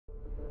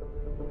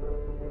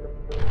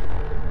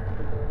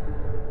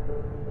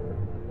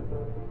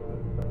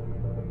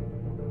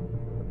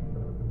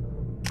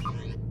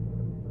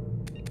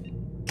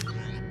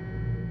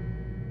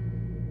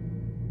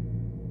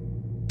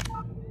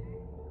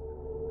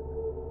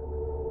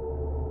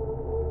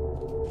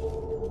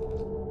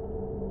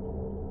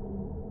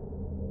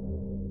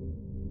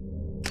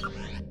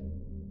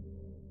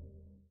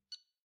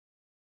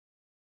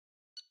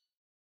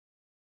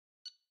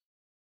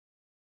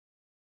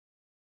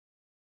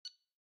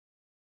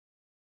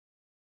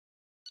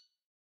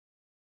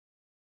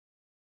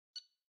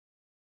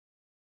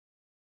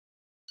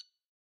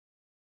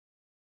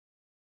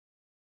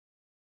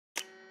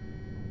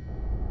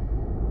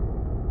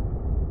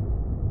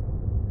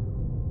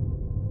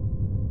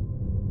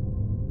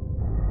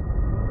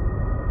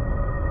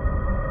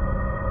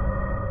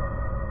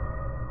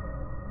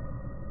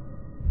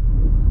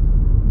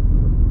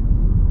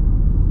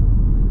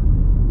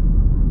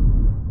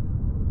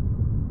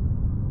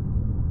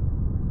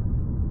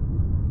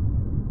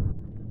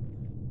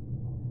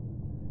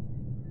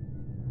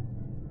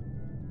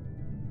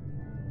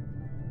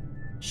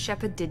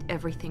Shepard did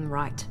everything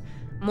right.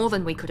 More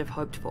than we could have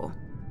hoped for.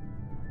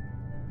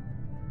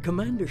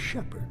 Commander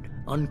Shepard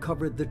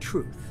uncovered the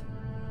truth.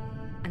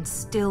 And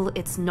still,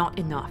 it's not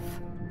enough.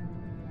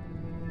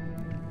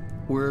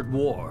 We're at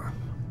war.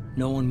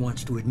 No one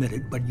wants to admit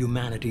it, but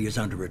humanity is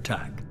under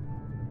attack.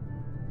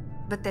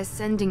 But they're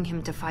sending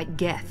him to fight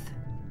Geth.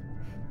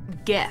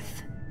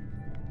 Geth.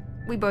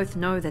 We both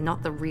know they're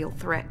not the real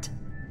threat.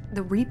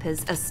 The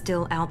Reapers are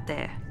still out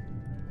there.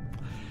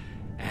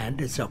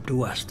 And it's up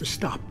to us to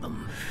stop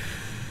them.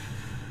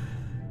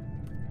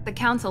 The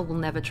Council will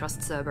never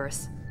trust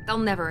Cerberus. They'll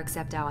never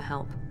accept our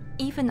help,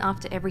 even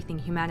after everything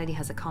humanity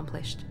has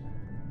accomplished.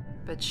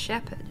 But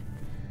Shepard,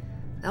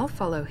 they'll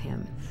follow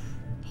him.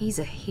 He's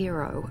a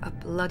hero, a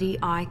bloody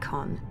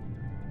icon.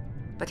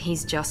 But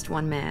he's just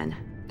one man.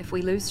 If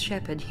we lose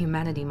Shepard,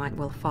 humanity might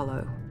well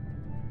follow.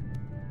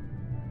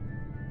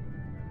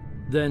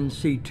 Then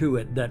see to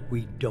it that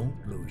we don't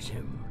lose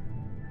him.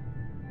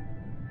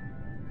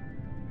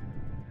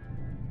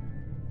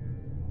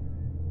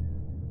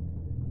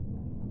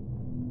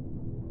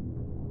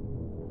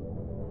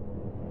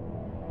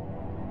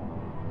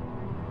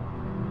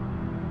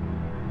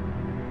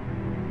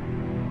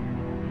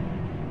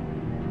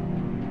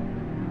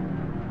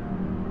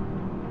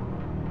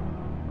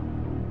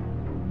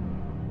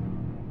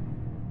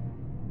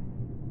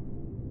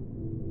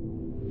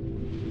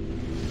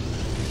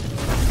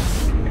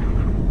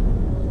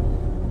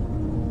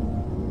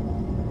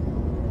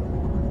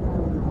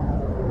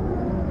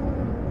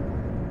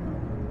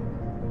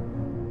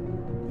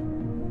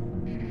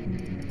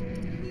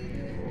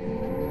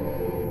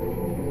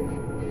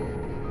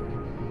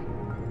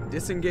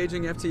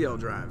 Disengaging FTL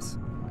drives.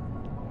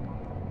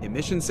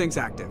 Emission sinks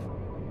active.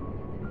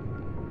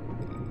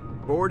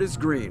 Board is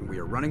green. We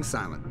are running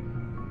silent.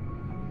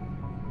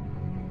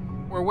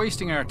 We're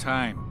wasting our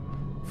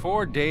time.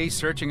 4 days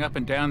searching up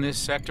and down this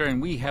sector,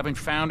 and we haven't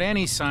found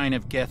any sign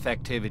of Geth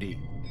activity.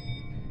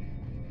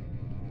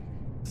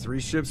 3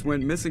 ships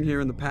went missing here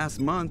in the past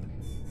month.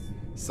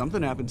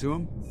 Something happened to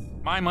them.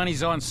 My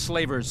money's on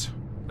slavers.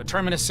 The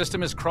Terminus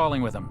system is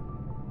crawling with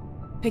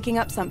them. Picking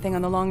up something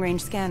on the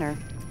long-range scanner.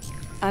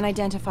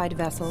 Unidentified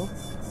vessel.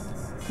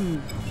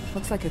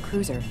 Looks like a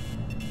cruiser.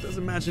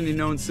 Doesn't match any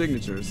known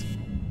signatures.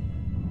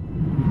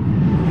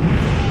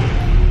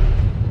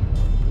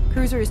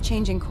 Cruiser is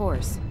changing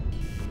course.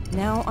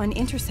 Now on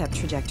intercept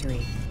trajectory.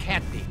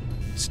 Can't be.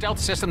 Stealth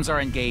systems are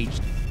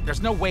engaged.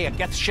 There's no way a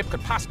Geth ship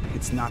could possibly...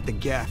 It's not the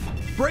Geth.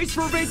 Brace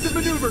for evasive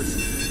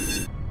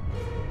maneuvers!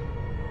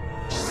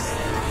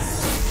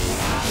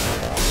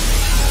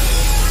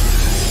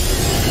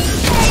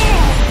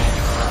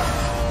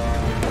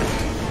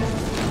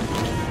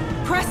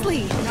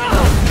 Presley!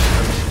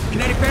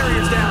 Kinetic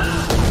barriers down!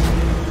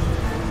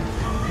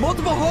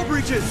 Multiple hull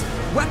breaches!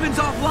 Weapons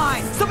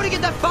offline! Somebody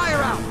get that fire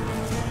out!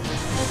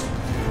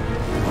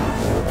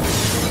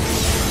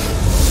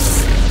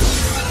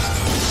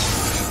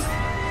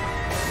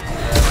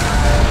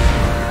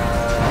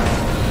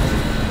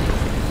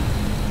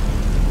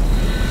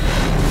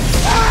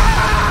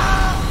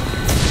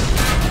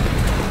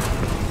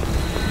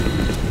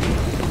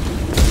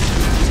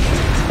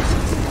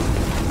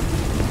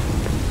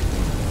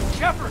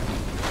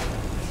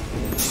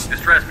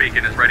 Distress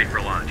beacon is ready for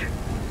launch.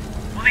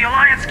 Will the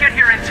Alliance get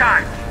here in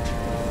time?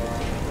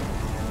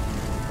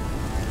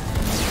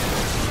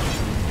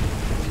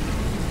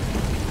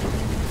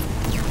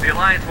 The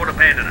Alliance won't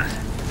abandon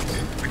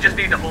us. We just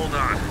need to hold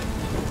on.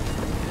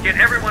 Get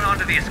everyone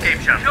onto the escape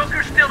shuttle.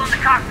 Joker's still in the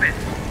cockpit.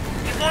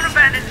 He won't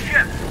abandon the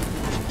ship.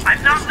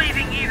 I'm not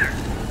leaving either.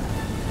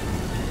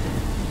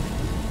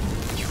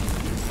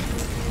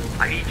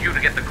 I need you to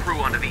get the crew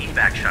onto the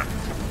evac shuttles.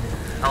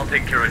 I'll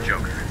take care of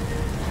Joker.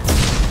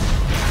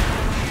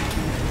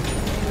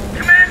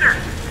 Commander!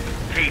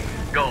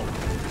 Keith, go.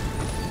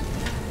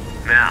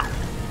 Now.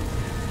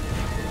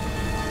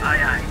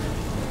 Aye, aye.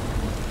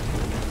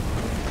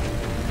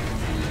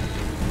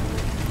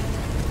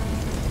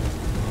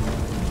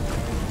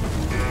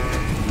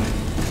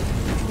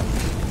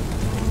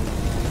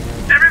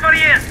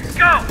 Everybody in!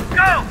 Go!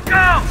 Go!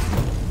 Go!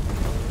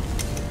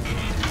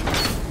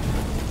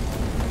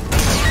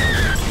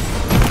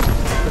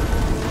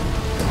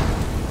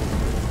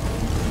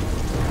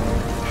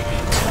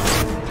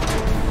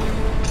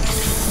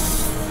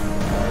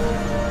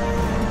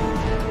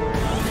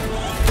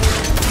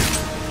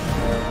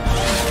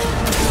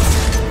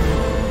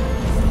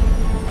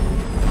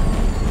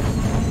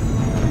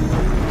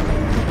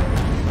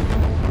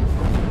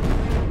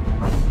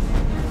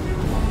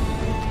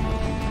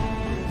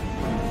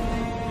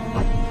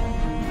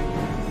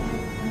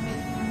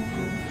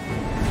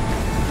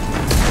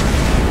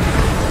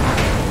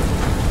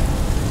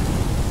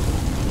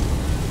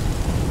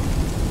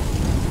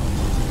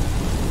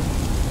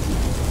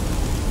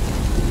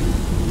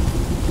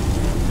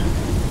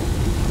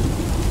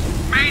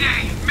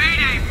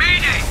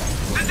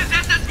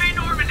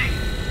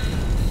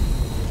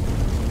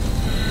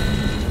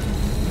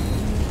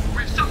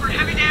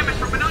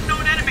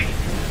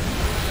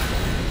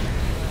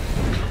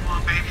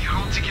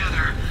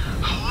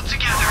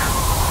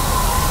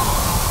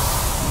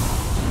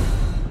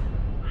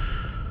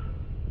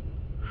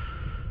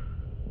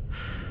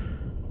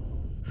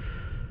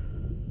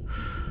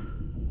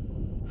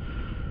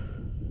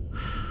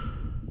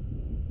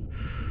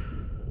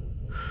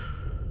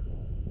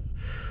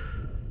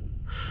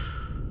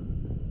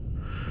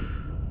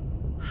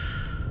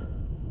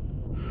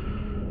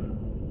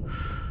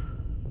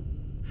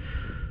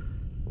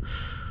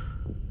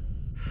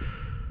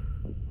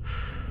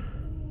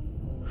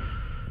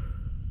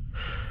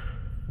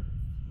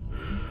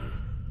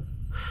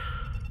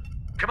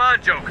 Come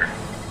on, Joker.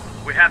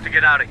 We have to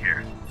get out of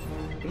here.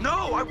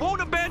 No, I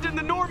won't abandon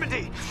the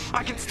Normandy.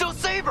 I can still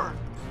save her.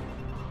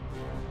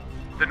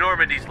 The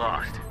Normandy's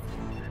lost.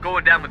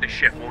 Going down with the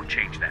ship won't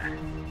change that.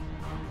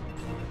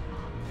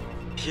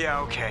 Yeah,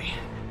 okay.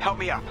 Help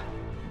me up.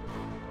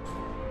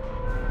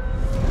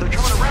 They're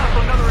coming around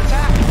for another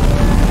attack.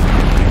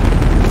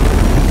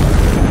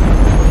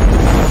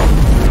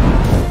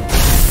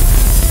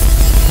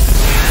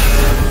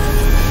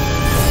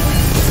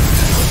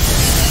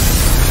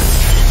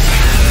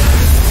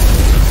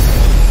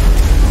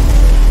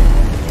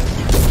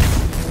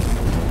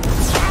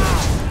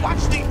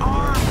 Watch the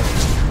arm!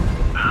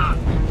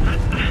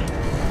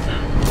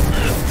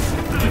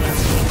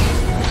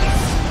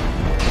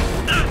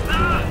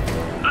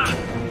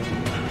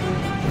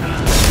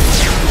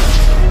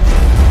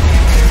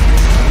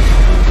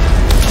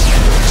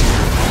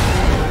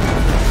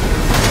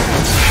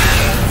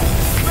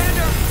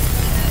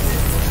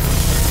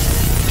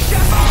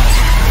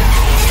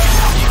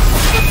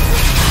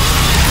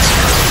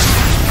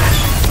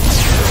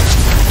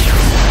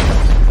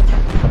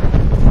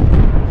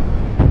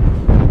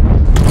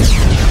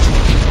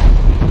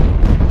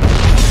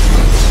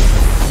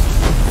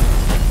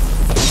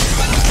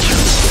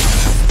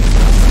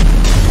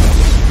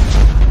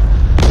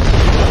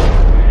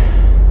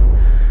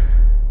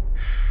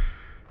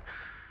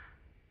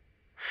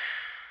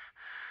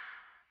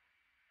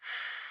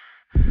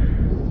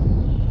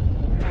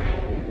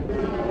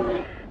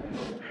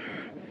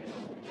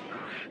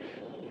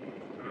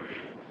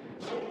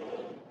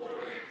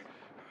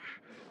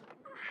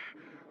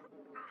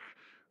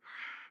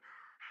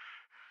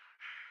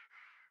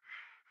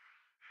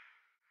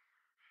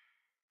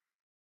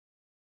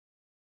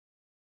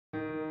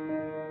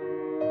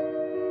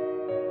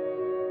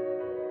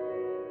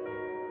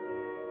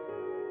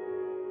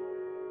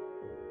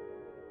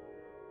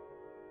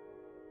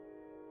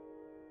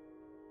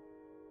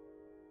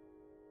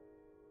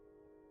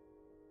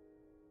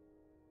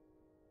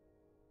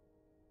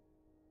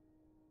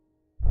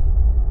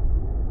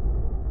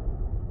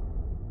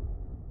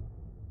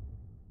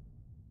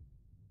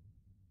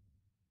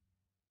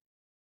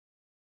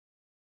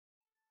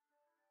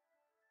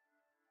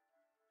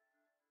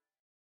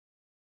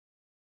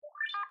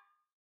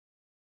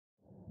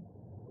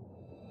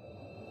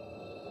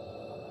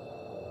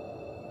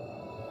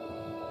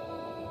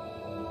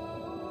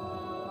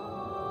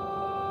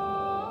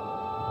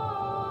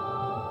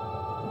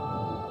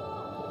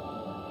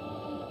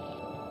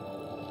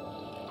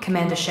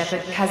 Commander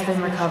Shepard has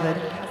been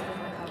recovered.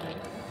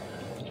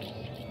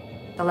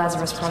 The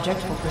Lazarus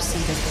Project will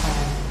proceed as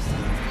planned.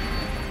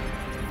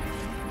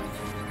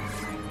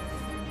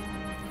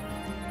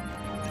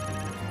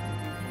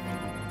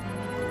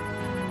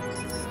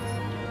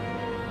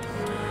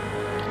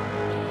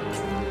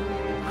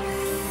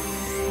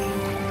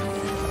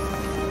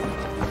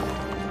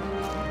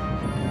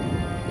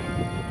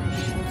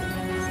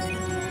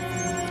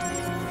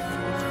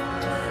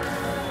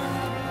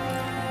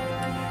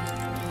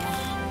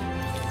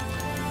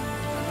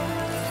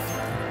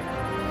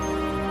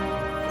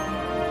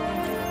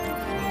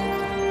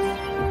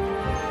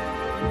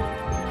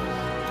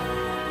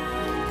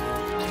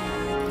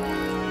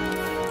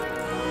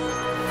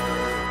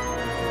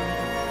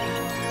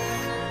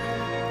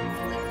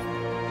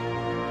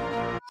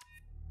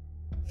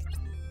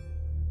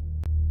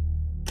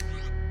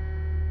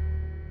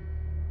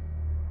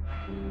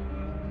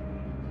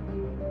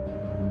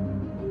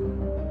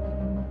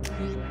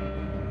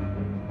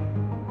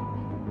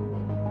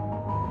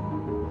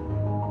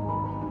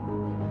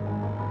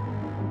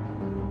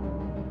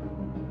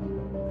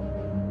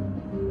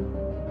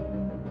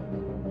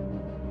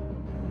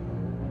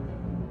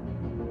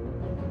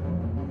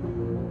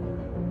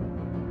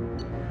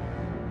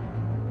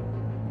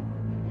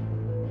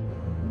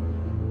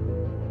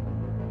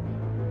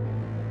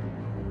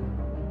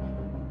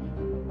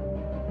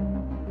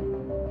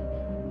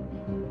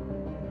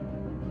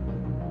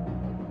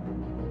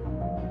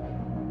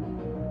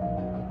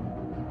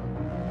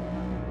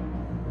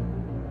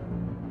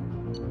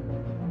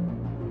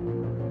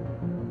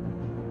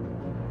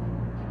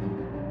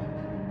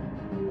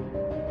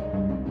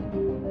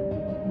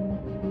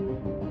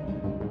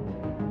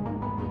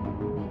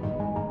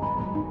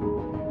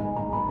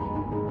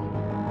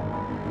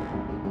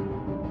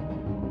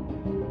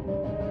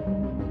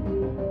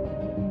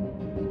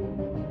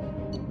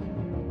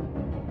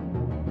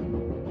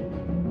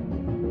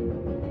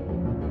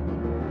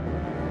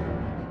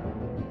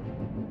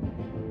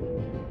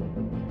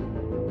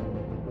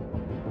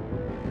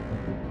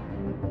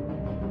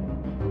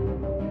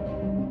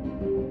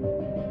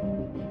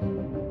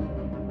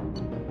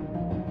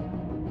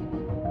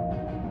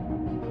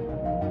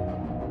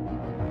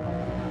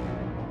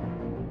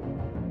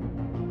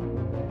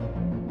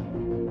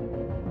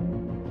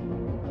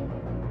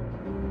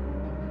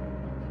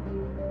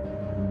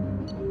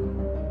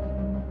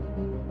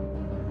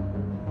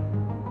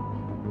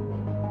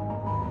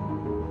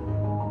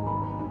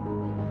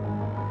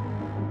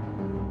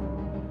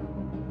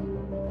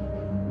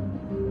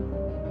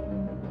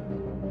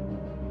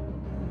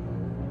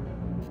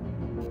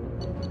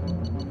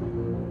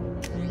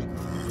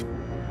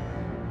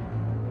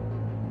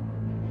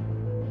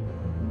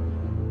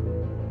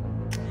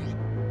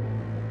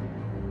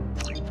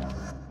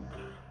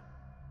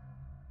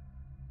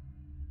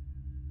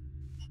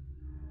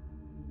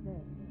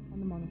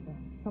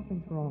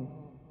 Something's wrong.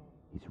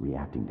 He's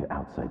reacting to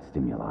outside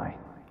stimuli,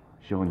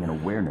 showing an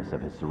awareness of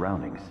his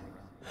surroundings.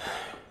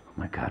 Oh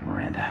my God,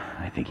 Miranda,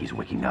 I think he's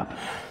waking up.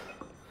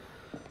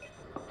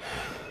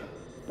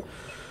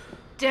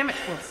 Damn it,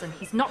 Wilson,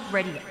 he's not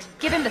ready yet.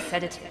 Give him the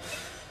sedative.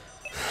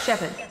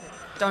 Shepard,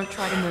 don't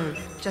try to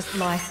move. Just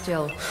lie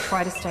still.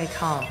 Try to stay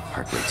calm.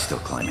 Heart rate's still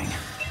climbing.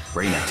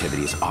 Brain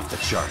activity is off the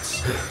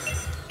charts.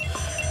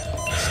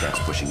 Stats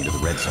pushing into the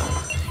red zone.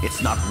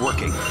 It's not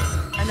working.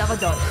 Another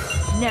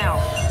dose. Now.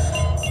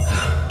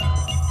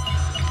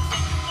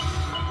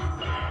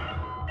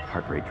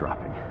 Heart rate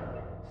dropping.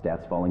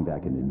 Stats falling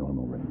back into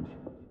normal range.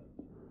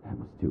 That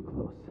was too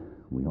close.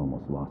 We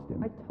almost lost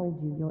him. I told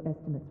you your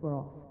estimates were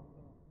off.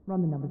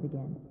 Run the numbers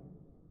again.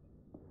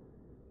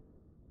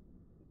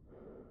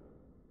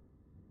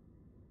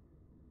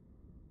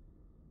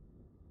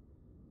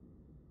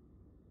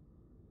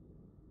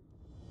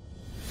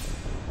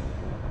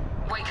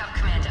 Wake up,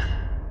 Commander.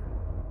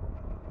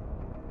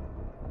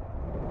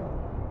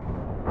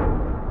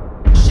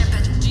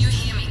 Shepard, do you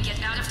hear me?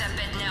 Get out of that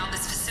bed now.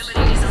 This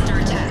facility is under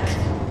attack.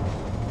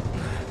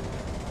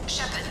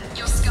 Shepard,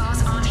 your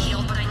scars aren't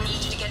healed, but I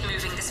need you to get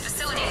moving. This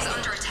facility is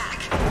under attack.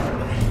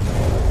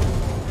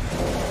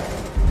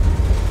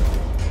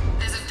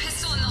 There's a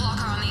pistol in the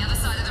locker on the other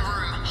side of the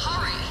room.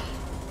 Hurry!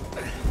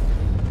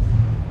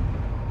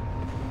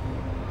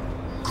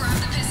 Grab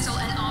the pistol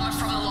and armor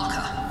from the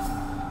locker.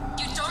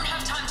 You don't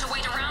have time to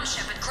wait around,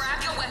 Shepard.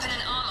 Grab your weapon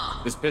and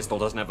armor. This pistol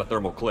doesn't have a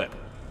thermal clip.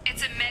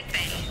 It's a med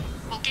bay.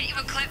 We'll get you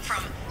a clip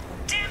from...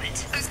 Damn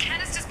it! Those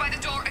canisters by the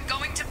door are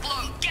going to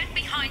blow. Get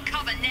behind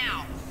cover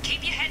now.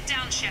 Keep your head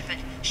down, Shepard.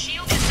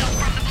 Shield yourself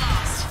from the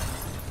blast.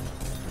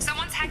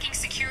 Someone's hacking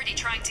security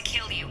trying to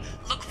kill you.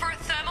 Look for a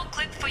thermal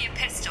clip for your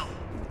pistol.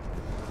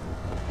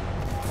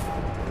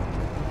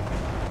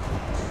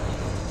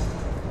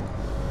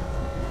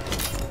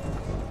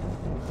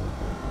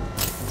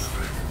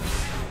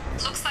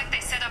 Looks like they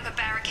set up a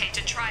barricade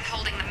to try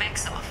holding the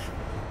mechs off.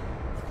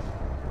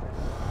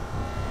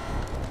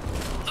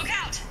 Look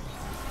out!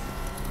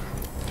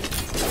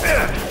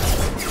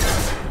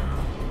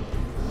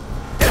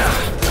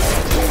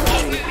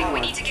 Keep moving, we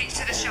need to get you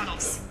to the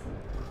shuttles.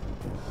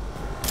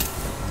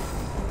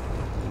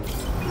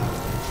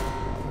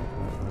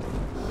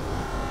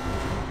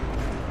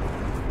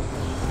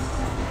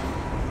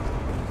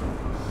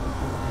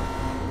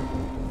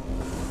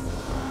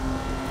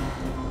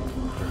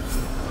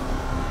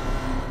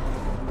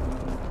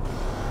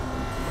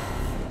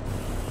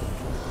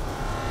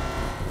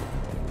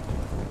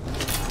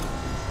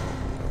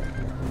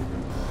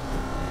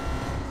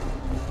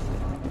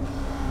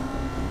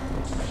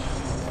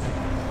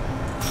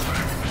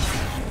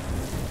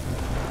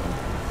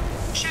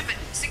 Shepard,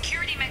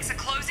 security mechs are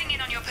closing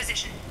in on your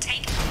position.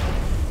 Take...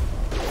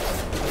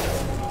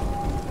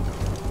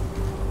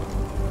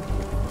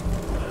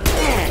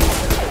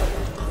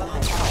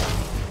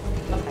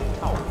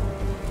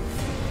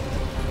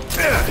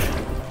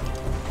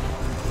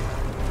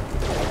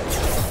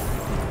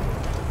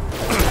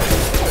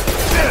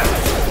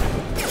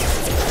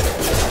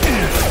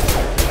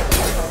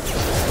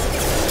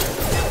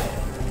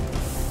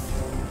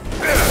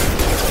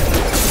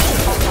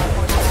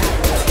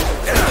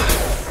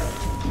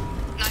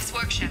 Nice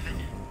work, Shepard.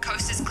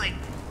 Coast is clear.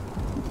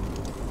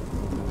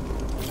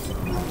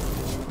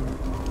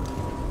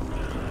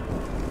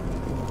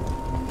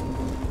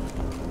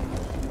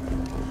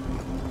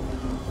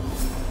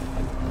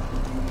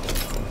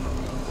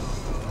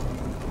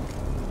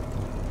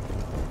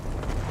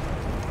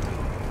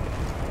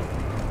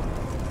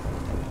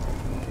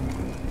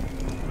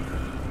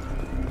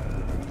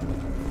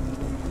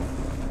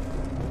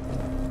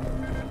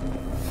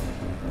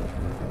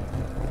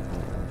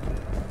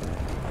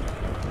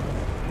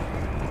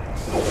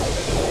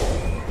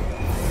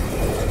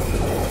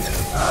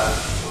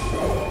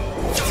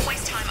 Don't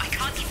waste time. I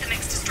can't keep the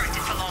mechs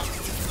distracted for long.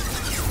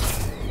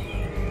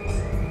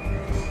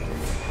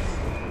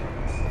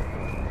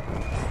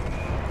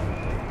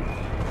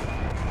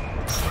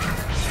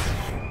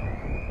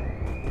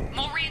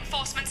 More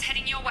reinforcements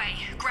heading your way.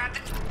 Grab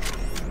the...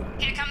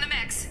 Here come the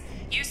mechs.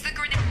 Use the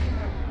grenade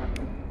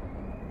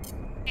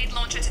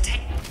launcher to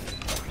take...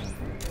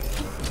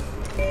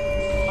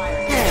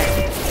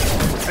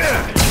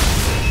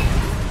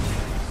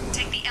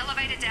 Take the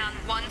elevator down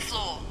one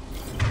floor.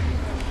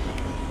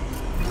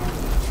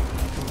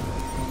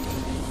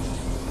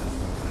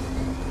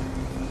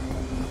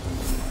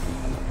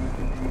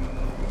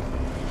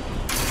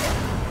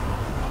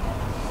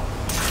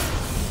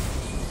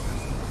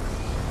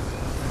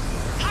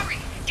 Hurry!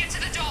 Get to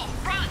the door!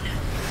 Run!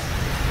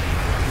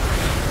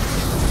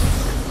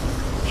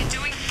 You're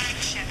doing fine,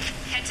 Shepard.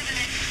 Head to the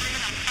next room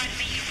and I'll try to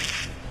beat you.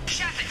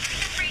 Shepard,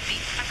 read me.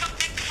 I've got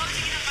mechs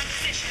closing in on my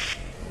position.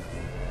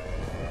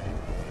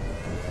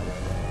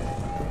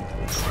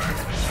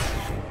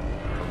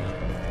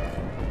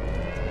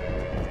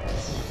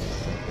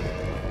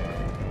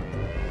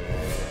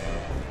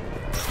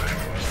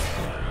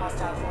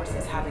 Hostile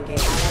forces have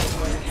engaged.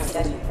 Have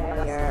detonated.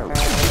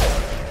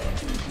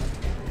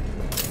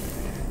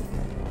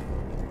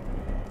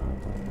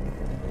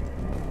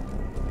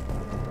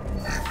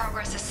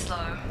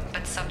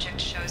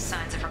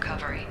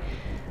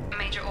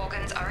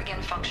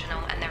 again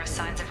functional, and there are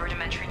signs of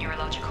rudimentary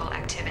neurological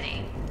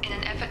activity. In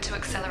an effort to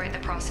accelerate the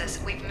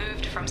process, we've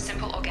moved from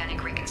simple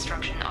organic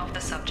reconstruction of the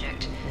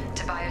subject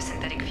to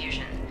biosynthetic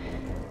fusion.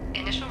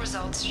 Initial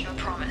results show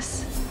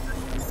promise.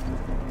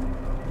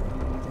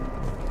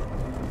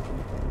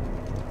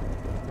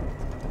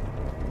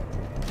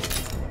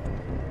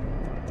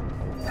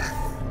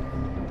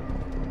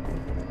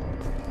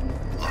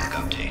 Log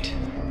update.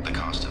 The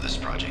cost of this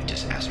project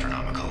is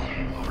astronomical.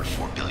 Over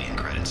 4 billion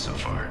credits so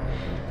far.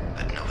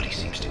 But nobody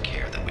seems to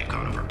care that we've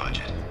gone over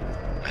budget.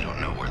 I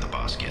don't know where the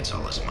boss gets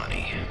all this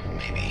money.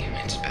 Maybe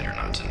it's better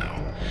not to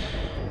know.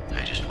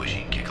 I just wish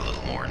he'd kick a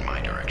little more in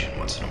my direction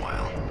once in a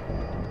while.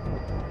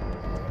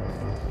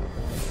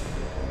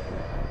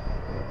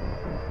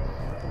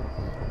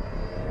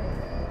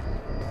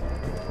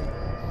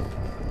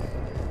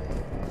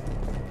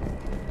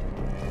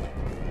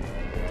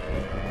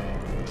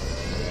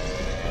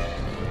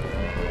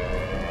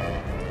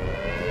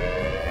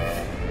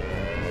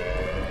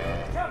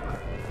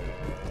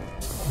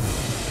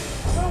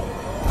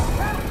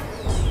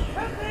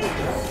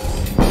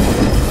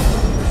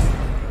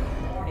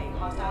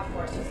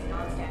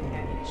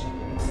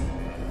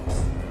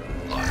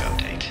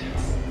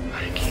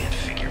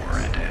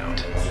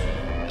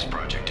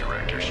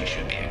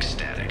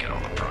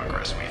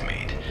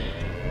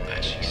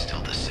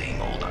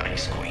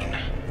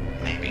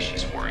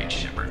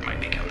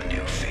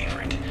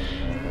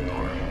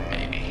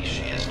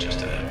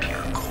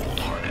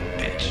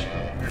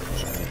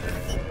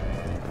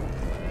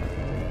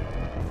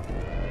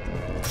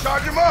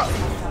 Charge him up!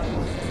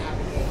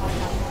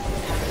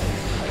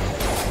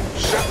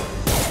 Shut...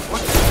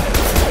 What?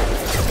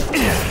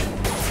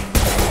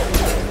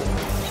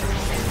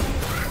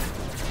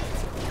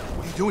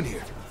 What are you doing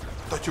here?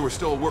 I thought you were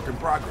still a work in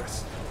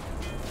progress.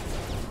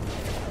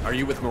 Are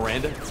you with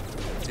Miranda?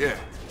 Yeah,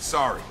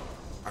 sorry.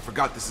 I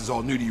forgot this is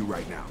all new to you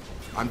right now.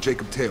 I'm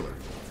Jacob Taylor.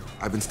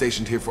 I've been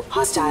stationed here for...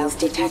 Hostiles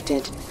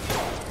detected.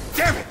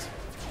 Damn it!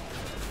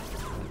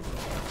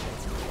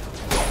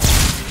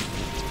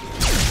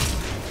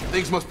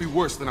 Things must be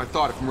worse than I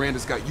thought if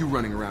Miranda's got you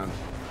running around.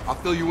 I'll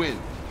fill you in,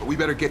 but we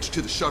better get you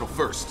to the shuttle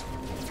first.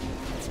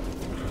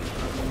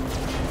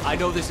 I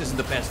know this isn't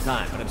the best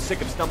time, but I'm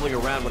sick of stumbling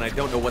around when I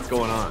don't know what's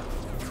going on.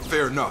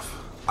 Fair enough.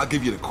 I'll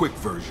give you the quick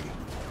version.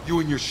 You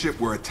and your ship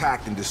were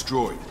attacked and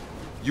destroyed.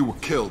 You were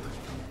killed.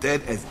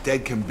 Dead as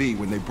dead can be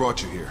when they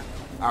brought you here.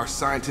 Our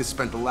scientists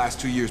spent the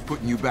last 2 years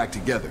putting you back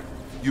together.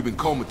 You've been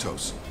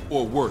comatose,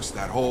 or worse,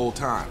 that whole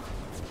time.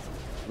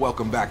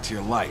 Welcome back to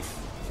your life.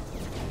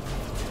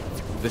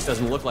 This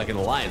doesn't look like an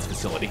Alliance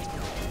facility.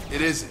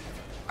 It isn't.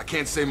 I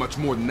can't say much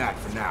more than that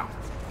for now.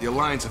 The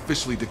Alliance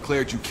officially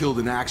declared you killed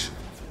in action.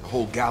 The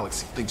whole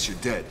galaxy thinks you're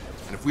dead.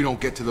 And if we don't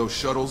get to those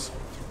shuttles,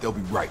 they'll be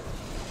right.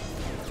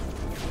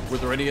 Were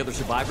there any other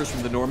survivors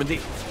from the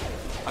Normandy?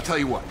 I'll tell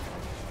you what.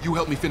 You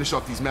help me finish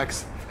off these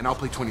mechs, and I'll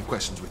play 20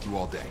 questions with you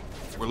all day.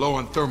 We're low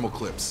on thermal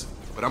clips,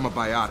 but I'm a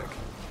biotic.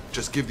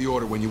 Just give the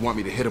order when you want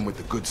me to hit them with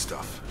the good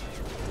stuff.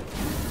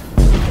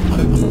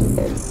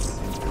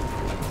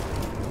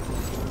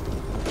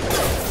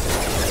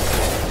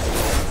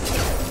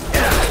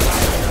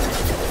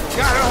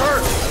 Gotta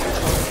hurt!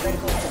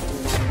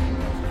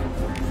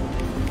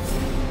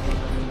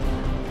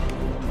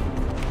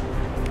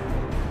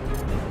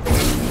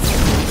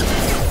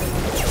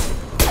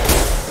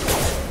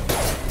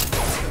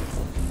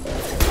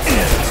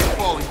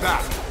 Falling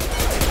back.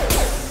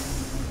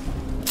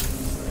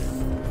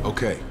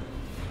 Okay.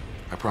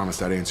 I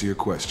promised I'd answer your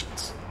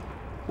questions.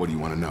 What do you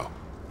want to know?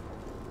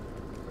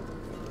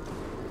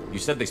 You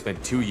said they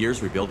spent 2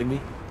 years rebuilding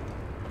me?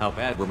 How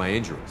bad were my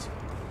injuries?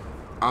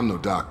 I'm no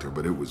doctor,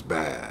 but it was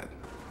bad.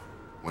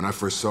 When I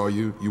first saw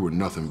you, you were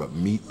nothing but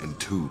meat and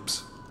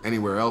tubes.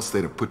 Anywhere else,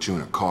 they'd have put you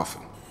in a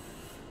coffin.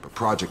 But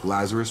Project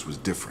Lazarus was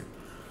different.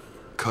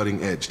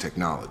 Cutting-edge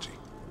technology.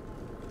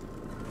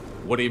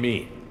 What do you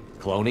mean?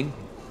 Cloning?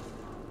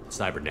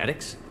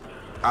 Cybernetics?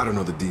 I don't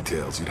know the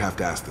details. You'd have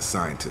to ask the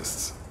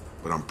scientists.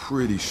 But I'm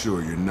pretty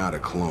sure you're not a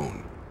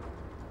clone.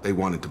 They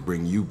wanted to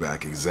bring you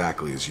back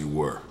exactly as you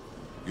were.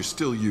 You're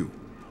still you.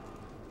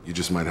 You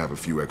just might have a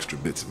few extra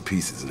bits and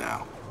pieces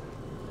now.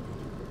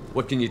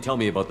 What can you tell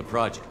me about the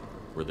project?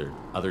 Were there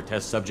other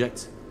test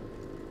subjects?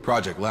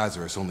 Project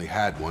Lazarus only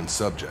had one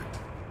subject.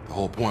 The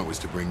whole point was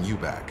to bring you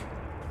back.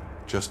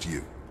 Just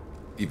you.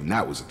 Even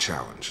that was a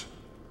challenge.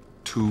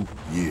 2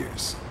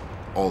 years.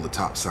 All the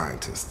top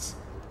scientists.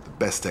 The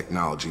best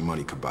technology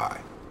money could buy.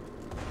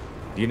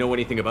 Do you know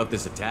anything about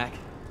this attack?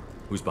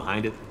 Who's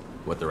behind it?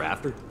 What they're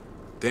after?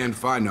 Damned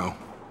if I know.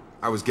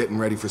 I was getting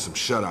ready for some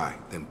shut-eye,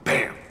 then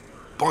bam!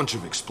 Bunch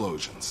of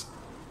explosions.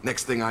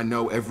 Next thing I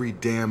know, every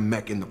damn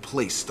mech in the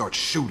place starts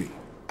shooting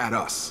at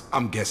us.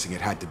 I'm guessing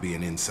it had to be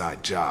an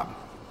inside job.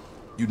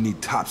 You'd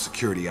need top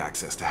security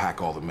access to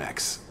hack all the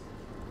mechs.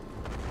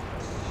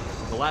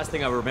 The last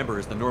thing I remember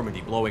is the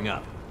Normandy blowing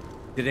up.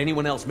 Did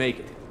anyone else make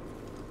it?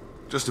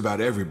 Just about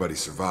everybody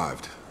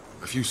survived.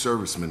 A few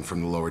servicemen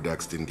from the lower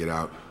decks didn't get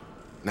out.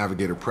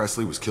 Navigator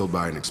Presley was killed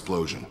by an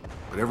explosion.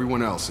 But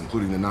everyone else,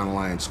 including the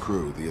non-Alliance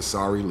crew, the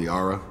Asari,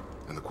 Liara,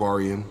 And the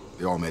Quarian,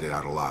 they all made it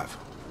out alive.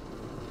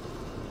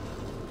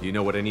 Do you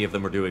know what any of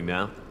them are doing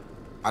now?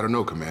 I don't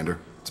know, Commander.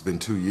 It's been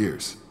 2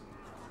 years.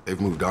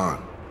 They've moved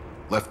on.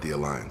 Left the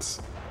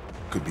Alliance.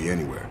 Could be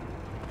anywhere.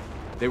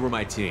 They were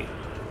my team.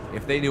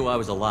 If they knew I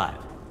was alive,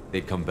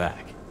 they'd come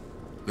back.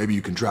 Maybe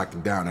you can track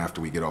them down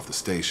after we get off the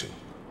station.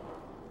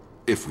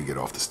 If we get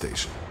off the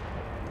station.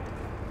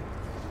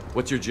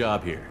 What's your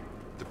job here?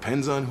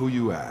 Depends on who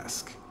you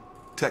ask.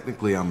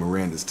 Technically, I'm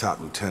Miranda's top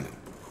lieutenant.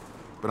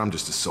 But I'm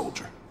just a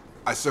soldier.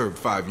 I served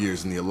 5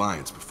 years in the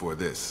Alliance before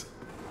this.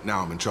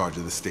 Now I'm in charge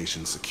of the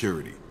station's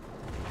security.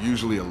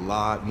 Usually a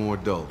lot more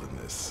dull than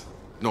this.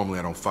 Normally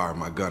I don't fire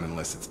my gun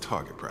unless it's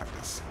target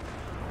practice.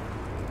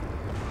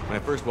 When I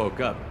first woke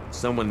up,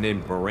 someone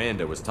named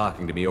Miranda was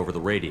talking to me over the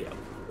radio.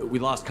 We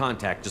lost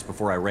contact just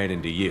before I ran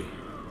into you.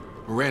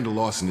 Miranda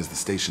Lawson is the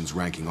station's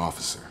ranking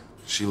officer.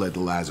 She led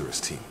the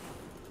Lazarus team.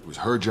 It was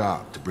her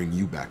job to bring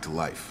you back to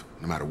life,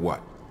 no matter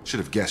what. Should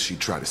have guessed she'd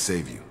try to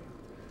save you.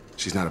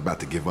 She's not about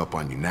to give up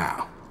on you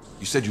now.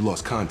 You said you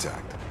lost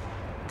contact.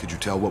 Could you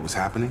tell what was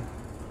happening?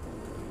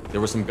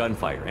 There was some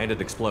gunfire and an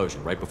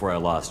explosion right before I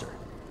lost her.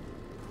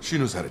 She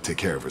knows how to take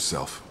care of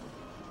herself.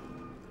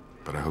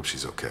 But I hope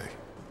she's okay.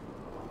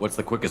 What's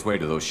the quickest way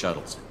to those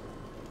shuttles?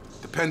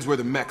 Depends where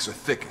the mechs are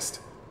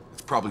thickest.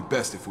 It's probably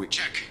best if we...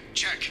 Check.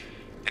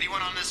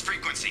 Anyone on this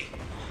frequency?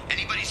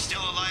 Anybody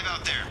still alive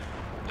out there?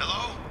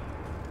 Hello?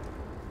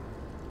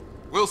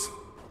 Wilson,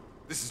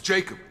 this is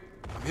Jacob.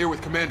 I'm here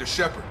with Commander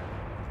Shepard.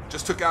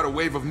 Just took out a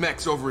wave of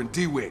mechs over in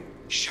D-Wing.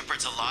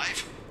 Shepard's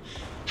alive?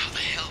 How the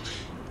hell?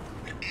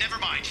 Never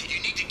mind.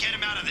 You need to get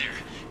him out of there.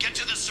 Get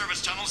to the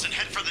service tunnels and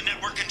head for the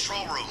network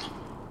control room.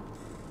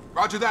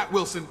 Roger that,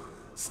 Wilson.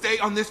 Stay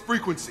on this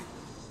frequency.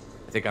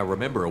 I think I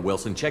remember a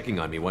Wilson checking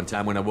on me one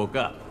time when I woke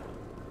up.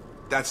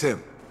 That's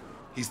him.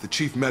 He's the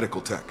chief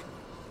medical tech.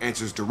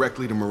 Answers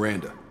directly to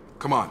Miranda.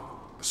 Come on.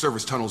 The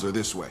service tunnels are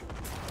this way.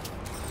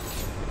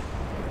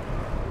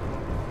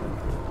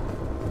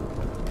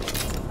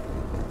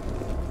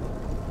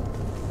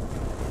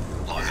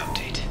 Log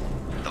update.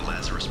 The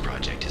Lazarus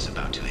project is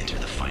about to enter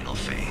the final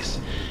phase.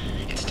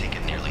 It's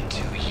taken nearly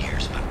 2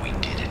 years, but we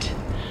did it.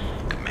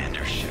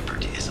 Commander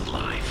Shepard is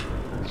alive.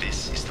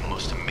 This is the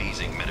most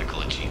amazing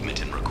medical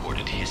achievement in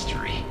recorded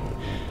history.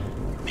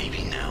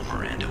 Maybe now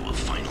Miranda will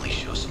finally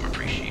show some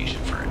appreciation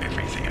for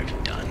everything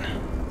I've done.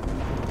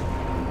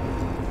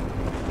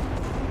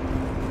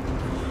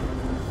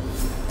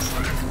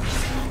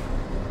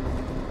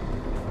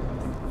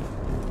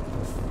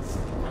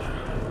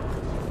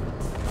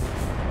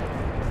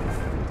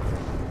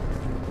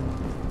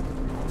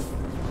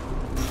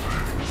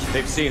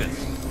 They've seen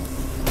us.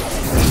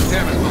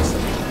 Damn it,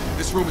 Wilson.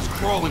 This room is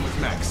crawling with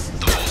mechs.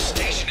 The whole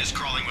station is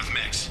crawling with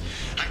mechs.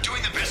 I'm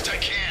doing the best I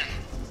can.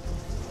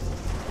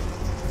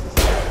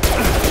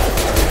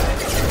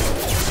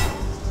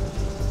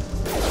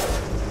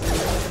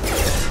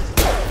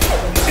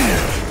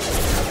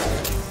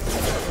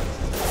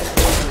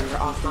 You're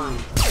offline.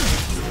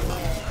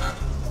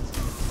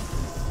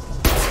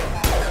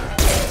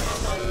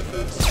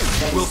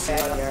 Wilson,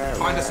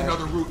 find us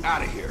another route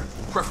out of here.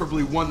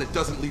 Preferably one that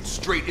doesn't lead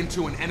straight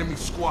into an enemy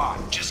squad.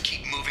 Just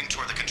keep moving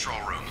toward the control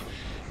room.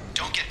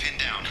 Don't get pinned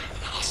down.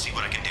 I'll see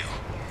what I can do.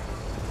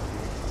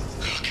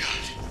 Oh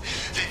God,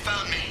 they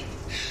found me.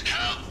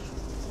 Help!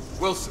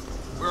 Wilson,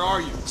 where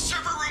are you?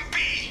 Server room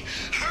B!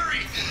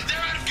 Hurry!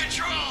 They're out of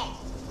control!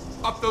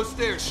 Up those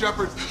stairs,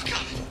 Shepard. Oh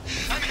God,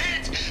 I'm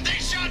hit! They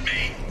shot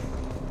me!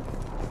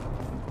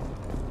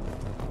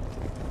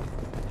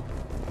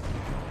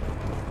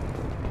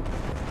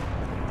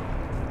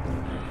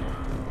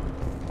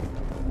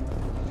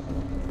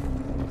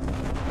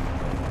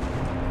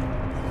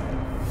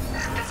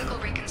 Physical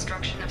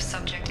reconstruction of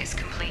subject is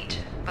complete,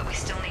 but we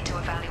still need to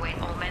evaluate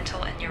all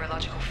mental and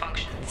neurological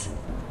functions.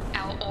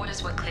 Our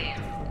orders were clear.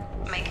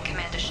 Make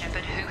Commander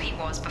Shepard who he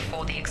was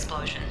before the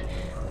explosion.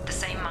 The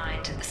same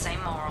mind, the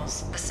same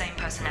morals, the same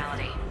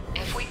personality.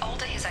 If we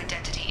alter his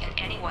identity in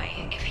any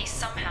way, if he's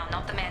somehow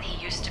not the man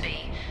he used to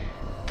be,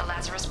 the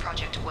Lazarus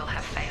Project will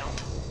have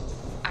failed.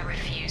 I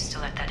refuse to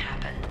let that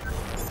happen.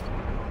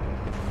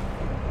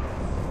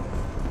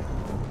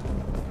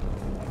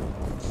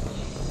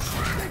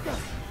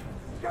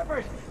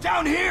 Shepard!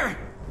 Down here!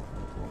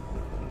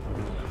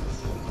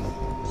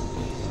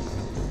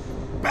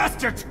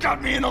 Bastards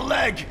got me in the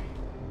leg!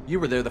 You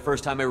were there the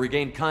first time I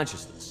regained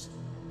consciousness.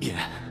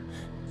 Yeah,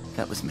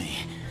 that was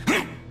me.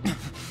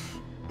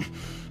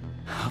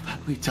 How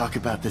about we talk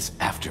about this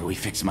after we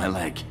fix my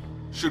leg?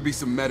 Should be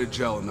some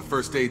Metagel in the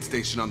first aid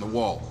station on the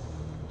wall.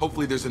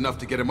 Hopefully there's enough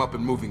to get him up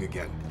and moving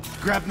again.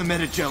 Grab the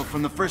Metagel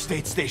from the first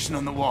aid station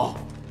on the wall.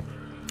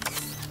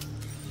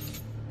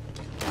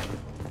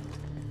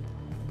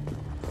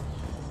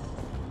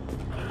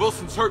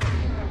 Wilson's hurt.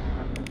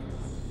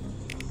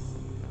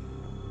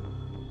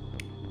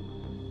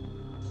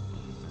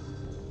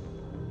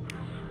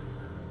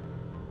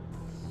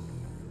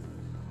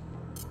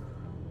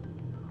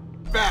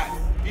 Bad.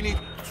 You need...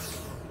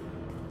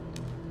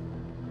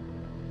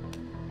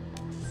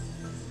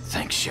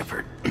 Thanks,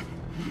 Shepard.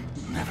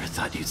 Never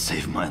thought you'd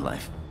save my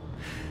life.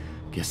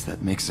 Guess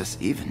that makes us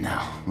even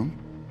now, hmm?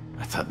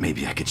 I thought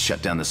maybe I could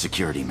shut down the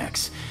security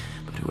mechs,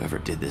 but whoever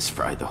did this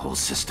fried the whole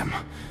system.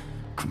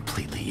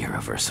 Completely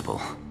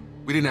irreversible.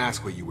 We didn't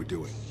ask what you were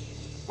doing.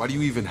 Why do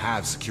you even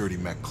have security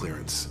mech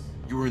clearance?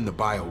 You were in the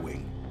bio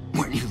wing.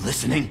 Weren't you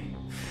listening?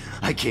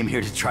 I came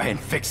here to try and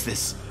fix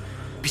this.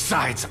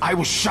 Besides, I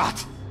was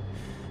shot!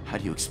 How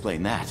do you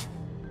explain that?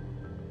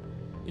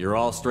 You're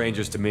all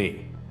strangers to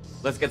me.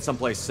 Let's get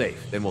someplace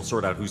safe, then we'll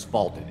sort out whose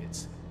fault it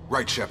is.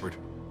 Right, Shepard.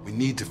 We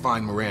need to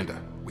find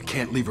Miranda. We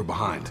can't leave her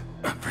behind.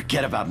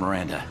 Forget about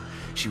Miranda.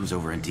 She was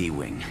over in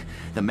D-Wing.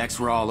 The mechs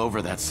were all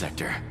over that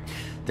sector.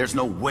 There's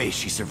no way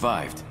she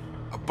survived.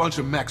 A bunch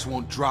of mechs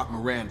won't drop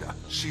Miranda.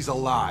 She's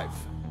alive.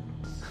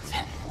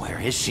 Then where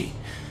is she?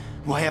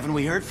 Why haven't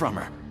we heard from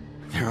her?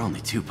 There are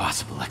only two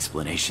possible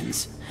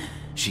explanations.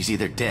 She's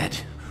either dead,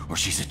 or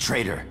she's a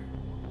traitor.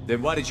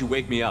 Then why did you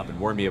wake me up and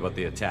warn me about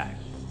the attack?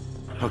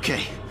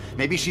 Okay,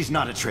 maybe she's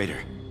not a traitor.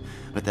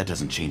 But that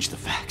doesn't change the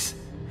facts.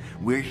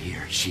 We're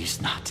here, she's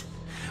not.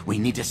 We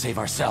need to save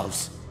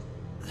ourselves.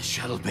 The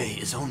shuttle bay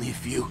is only a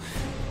few...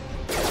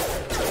 You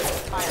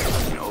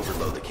can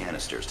overload the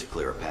canisters to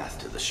clear a path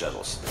to the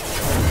shuttles.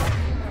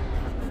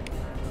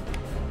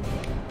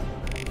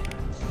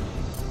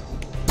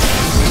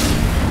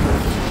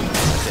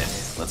 That's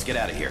it. Let's get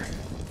out of here.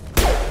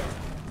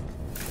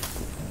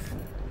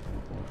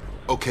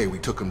 Okay, we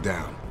took him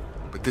down.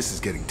 But this is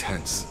getting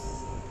tense.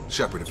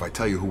 Shepard, if I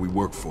tell you who we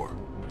work for,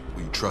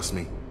 will you trust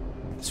me?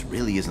 This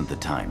really isn't the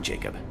time,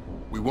 Jacob.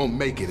 We won't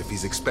make it if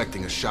he's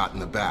expecting a shot in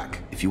the back.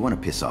 If you want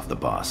to piss off the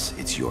boss,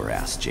 it's your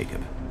ass,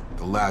 Jacob.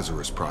 The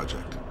Lazarus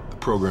Project. The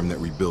program that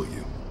rebuilt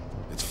you.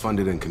 It's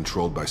funded and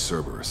controlled by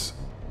Cerberus.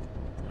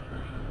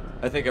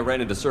 I think I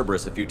ran into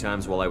Cerberus a few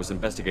times while I was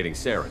investigating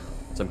Saren.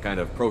 Some kind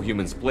of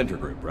pro-human splinter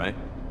group, right?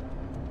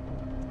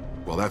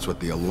 Well, that's what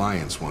the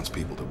Alliance wants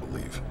people to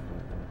believe.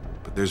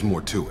 But there's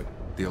more to it.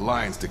 The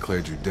Alliance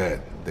declared you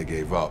dead. They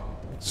gave up.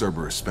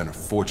 Cerberus spent a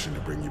fortune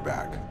to bring you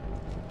back.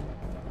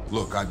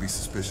 Look, I'd be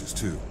suspicious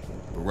too.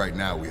 But right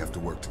now, we have to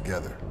work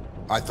together.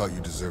 I thought you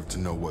deserved to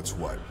know what's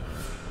what.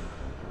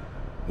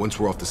 Once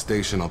we're off the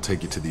station, I'll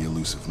take you to the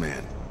Elusive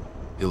Man.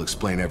 He'll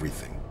explain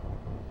everything.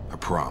 I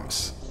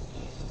promise.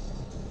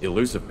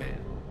 Elusive Man?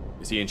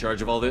 Is he in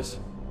charge of all this?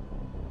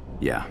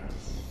 Yeah.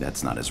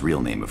 That's not his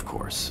real name, of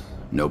course.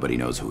 Nobody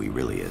knows who he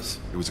really is.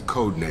 It was a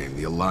code name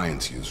the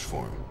Alliance used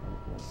for him.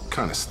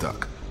 Kinda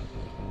stuck.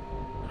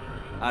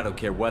 I don't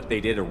care what they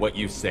did or what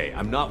you say.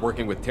 I'm not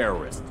working with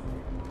terrorists.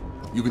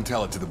 You can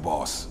tell it to the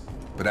boss,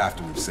 but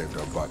after we've saved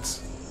our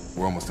butts.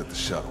 We're almost at the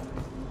shuttle.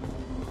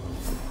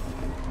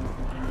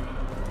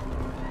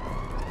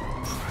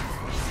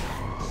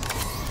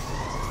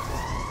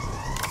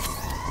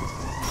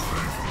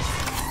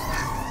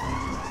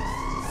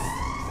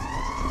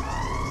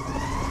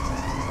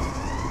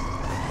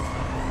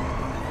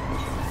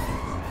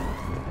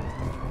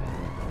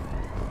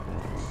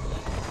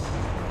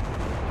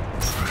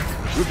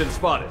 We've been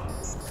spotted.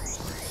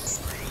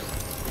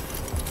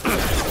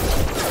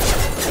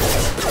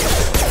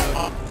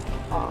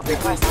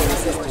 Requesting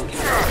assistance.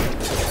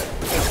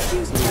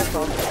 Excuse me.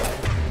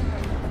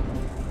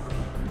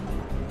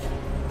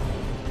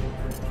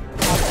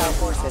 Hostile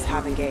forces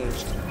have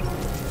engaged.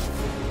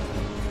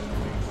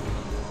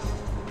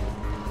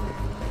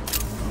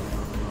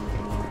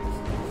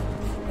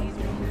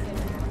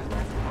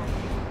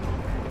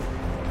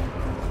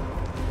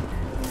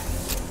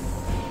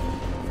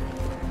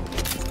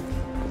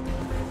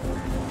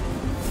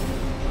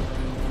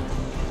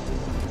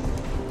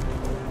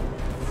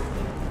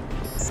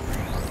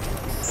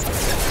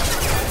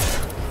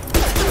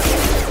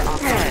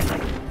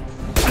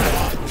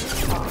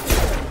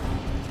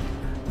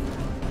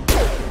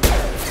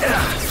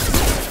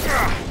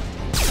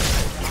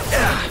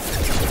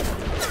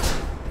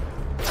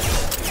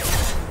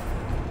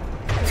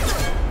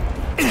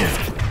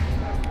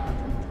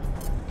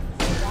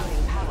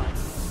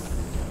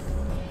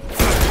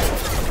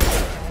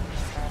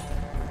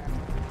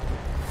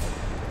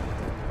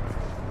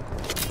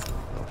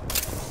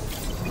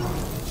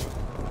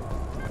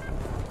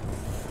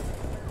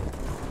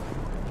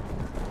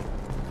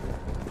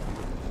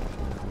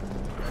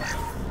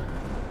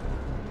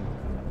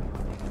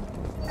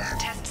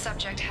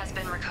 Subject has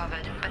been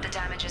recovered, but the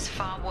damage is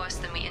far worse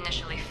than we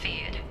initially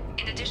feared.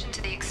 In addition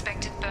to the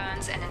expected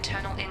burns and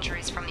internal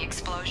injuries from the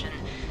explosion,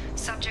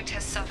 subject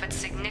has suffered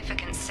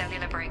significant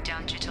cellular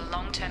breakdown due to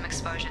long-term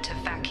exposure to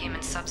vacuum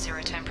and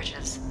sub-zero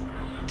temperatures.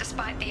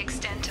 Despite the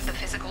extent of the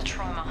physical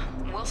trauma,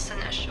 Wilson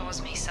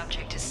assures me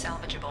subject is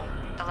salvageable.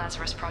 The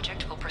Lazarus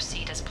Project will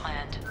proceed as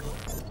planned.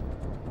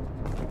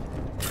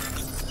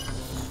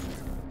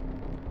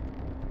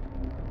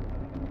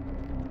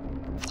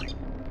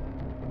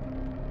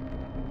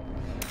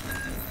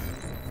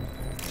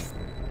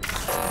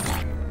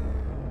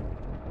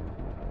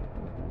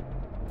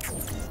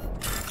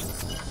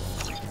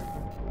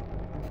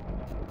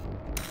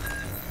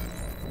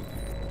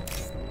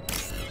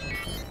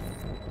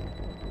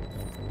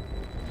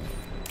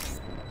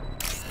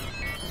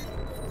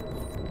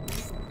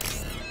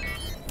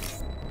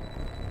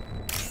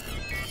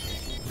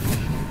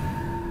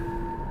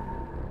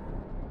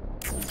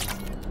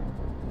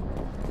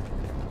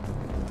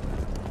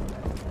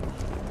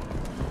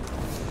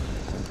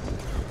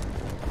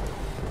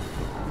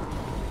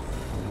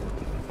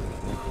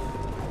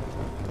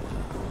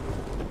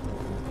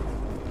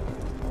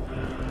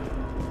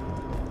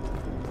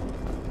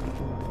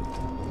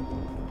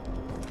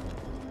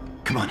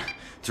 Come on,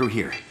 through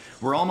here.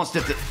 We're almost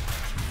at the...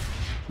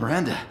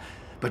 Miranda,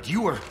 but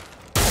you were...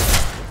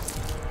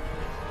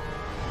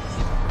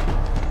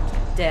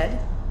 Dead?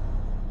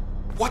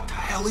 What the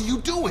hell are you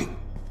doing?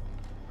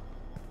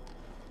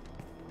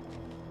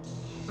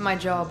 My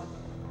job.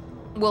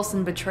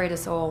 Wilson betrayed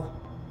us all.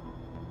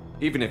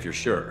 Even if you're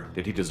sure,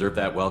 did he deserve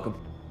that welcome?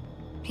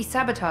 He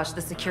sabotaged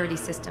the security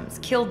systems,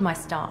 killed my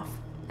staff,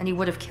 and he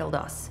would have killed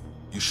us.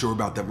 You sure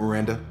about that,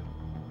 Miranda?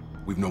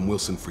 We've known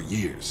Wilson for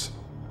years.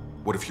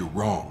 What if you're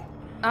wrong?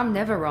 I'm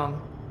never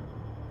wrong.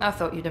 I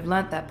thought you'd have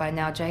learnt that by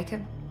now,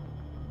 Jacob.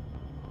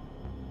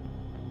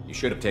 You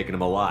should have taken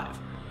him alive.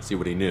 See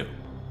what he knew.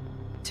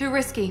 Too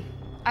risky.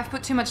 I've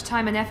put too much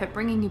time and effort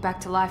bringing you back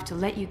to life to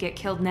let you get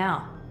killed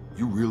now.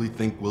 You really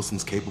think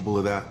Wilson's capable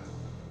of that?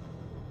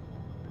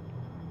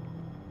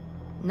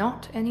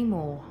 Not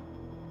anymore.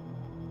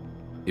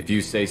 If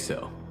you say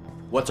so.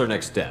 What's our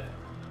next step?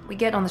 We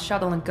get on the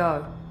shuttle and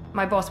go.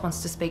 My boss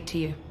wants to speak to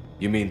you.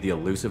 You mean the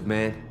elusive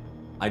man?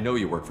 I know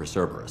you work for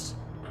Cerberus.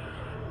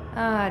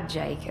 Ah,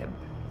 Jacob.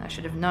 I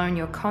should have known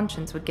your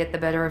conscience would get the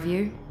better of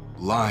you.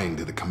 Lying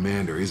to the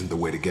commander isn't the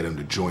way to get him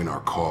to join our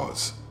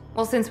cause.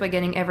 Well, since we're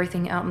getting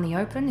everything out in the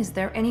open, is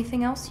there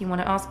anything else you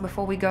want to ask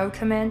before we go,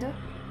 Commander?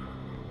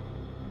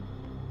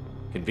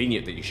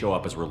 Convenient that you show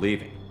up as we're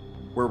leaving.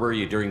 Where were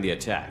you during the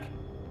attack?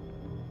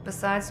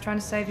 Besides trying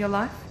to save your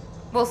life?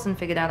 Wilson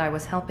figured out I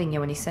was helping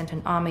you and he sent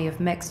an army of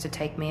mechs to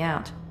take me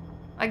out.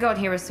 I got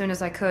here as soon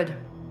as I could.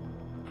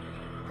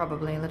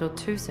 Probably a little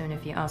too soon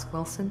if you ask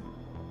Wilson.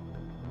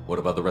 What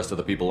about the rest of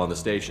the people on the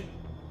station?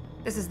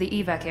 This is the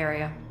evac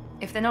area.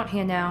 If they're not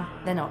here now,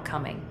 they're not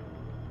coming.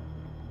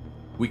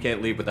 We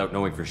can't leave without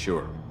knowing for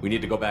sure. We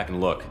need to go back and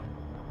look.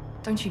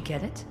 Don't you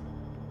get it?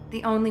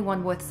 The only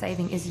one worth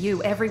saving is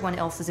you. Everyone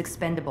else is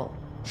expendable.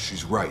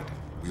 She's right.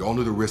 We all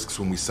knew the risks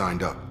when we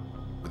signed up.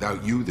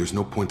 Without you, there's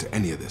no point to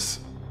any of this.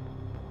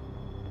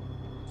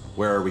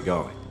 Where are we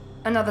going?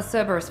 Another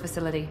Cerberus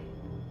facility.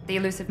 The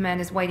elusive man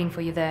is waiting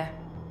for you there.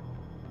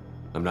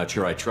 I'm not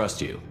sure I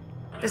trust you.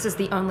 This is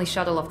the only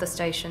shuttle off the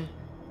station.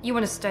 You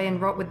want to stay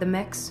and rot with the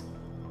mechs?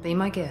 Be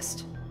my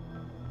guest.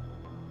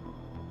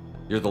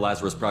 You're the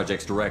Lazarus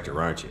Project's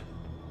director, aren't you?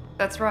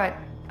 That's right.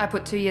 I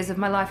put 2 years of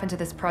my life into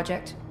this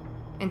project.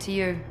 Into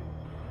you.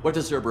 What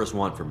does Cerberus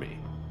want from me?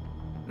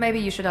 Maybe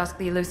you should ask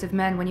the elusive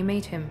man when you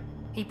meet him.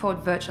 He poured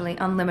virtually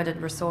unlimited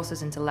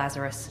resources into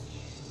Lazarus.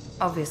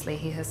 Obviously,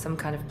 he has some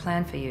kind of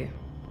plan for you.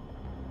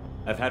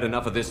 I've had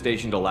enough of this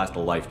station to last a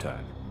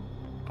lifetime.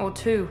 Or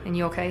 2, in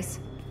your case.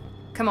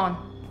 Come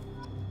on.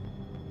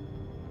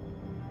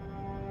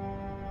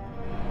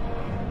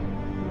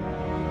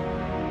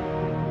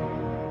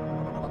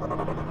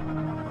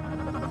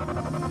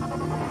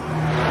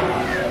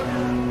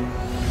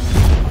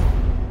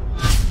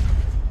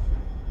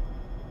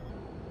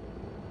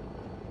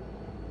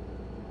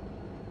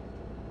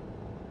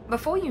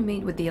 Before you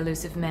meet with the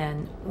elusive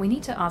man, we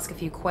need to ask a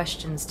few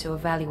questions to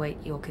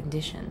evaluate your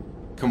condition.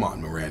 Come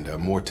on, Miranda.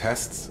 More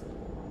tests?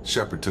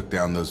 Shepard took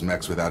down those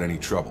mechs without any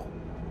trouble.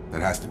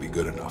 That has to be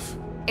good enough.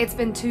 It's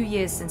been 2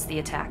 years since the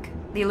attack.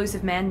 The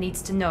elusive man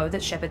needs to know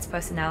that Shepard's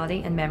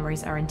personality and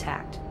memories are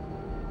intact.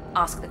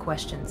 Ask the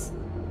questions.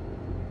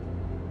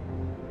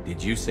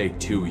 Did you say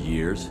 2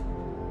 years?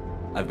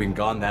 I've been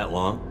gone that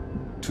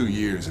long? 2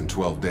 years and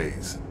 12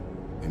 days.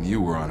 And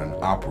you were on an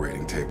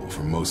operating table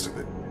for most of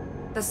it.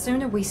 The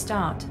sooner we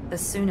start, the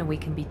sooner we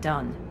can be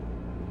done.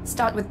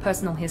 Start with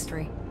personal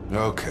history.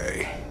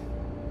 Okay.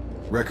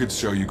 Records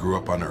show you grew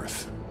up on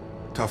Earth.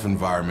 Tough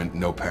environment,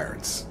 no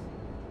parents.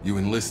 You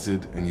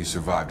enlisted and you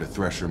survived a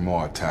Thresher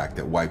Maw attack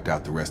that wiped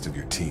out the rest of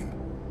your team.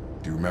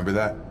 Do you remember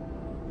that?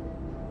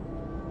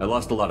 I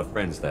lost a lot of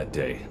friends that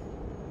day.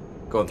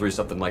 Going through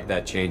something like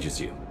that changes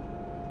you.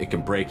 It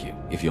can break you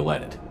if you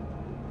let it.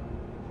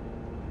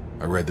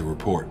 I read the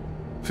report.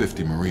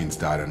 50 Marines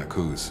died on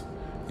Akuz.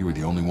 You were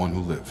the only one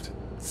who lived.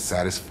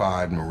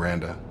 Satisfied,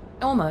 Miranda?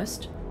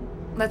 Almost.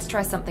 Let's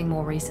try something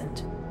more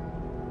recent.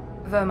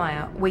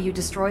 Vermeer, where you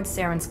destroyed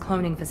Saren's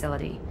cloning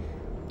facility.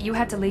 You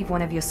had to leave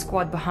one of your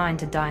squad behind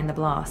to die in the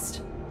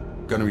blast.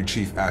 Gunnery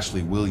Chief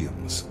Ashley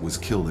Williams was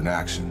killed in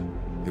action.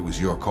 It was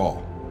your call.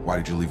 Why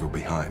did you leave her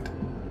behind?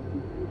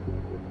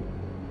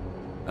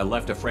 I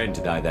left a friend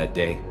to die that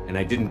day, and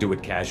I didn't do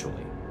it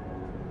casually.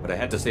 But I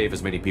had to save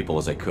as many people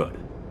as I could.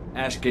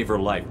 Ash gave her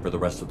life for the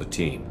rest of the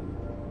team.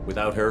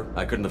 Without her,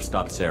 I couldn't have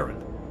stopped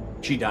Saren.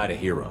 She died a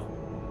hero.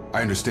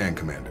 I understand,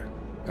 Commander,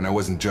 and I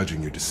wasn't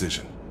judging your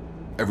decision.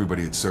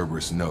 Everybody at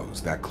Cerberus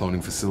knows that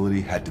cloning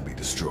facility had to be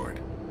destroyed.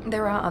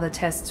 There are other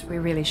tests we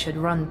really should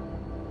run.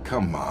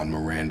 Come on,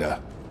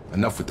 Miranda.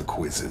 Enough with the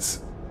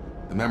quizzes.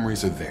 The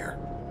memories are there,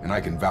 and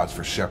I can vouch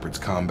for Shepard's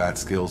combat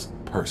skills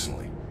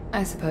personally.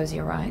 I suppose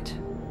you're right.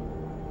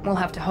 We'll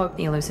have to hope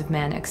the elusive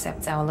man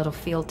accepts our little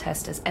field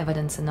test as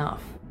evidence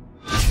enough.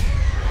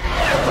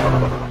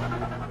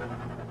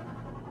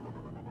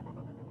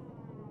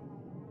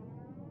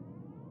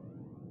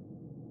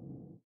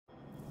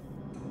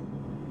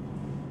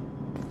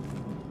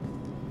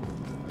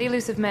 The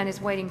elusive man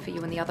is waiting for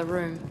you in the other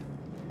room.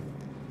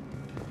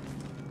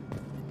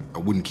 I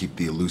wouldn't keep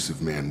the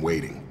elusive man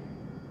waiting.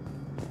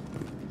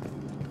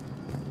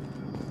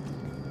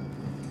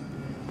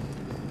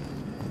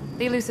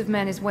 The elusive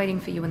man is waiting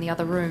for you in the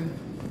other room.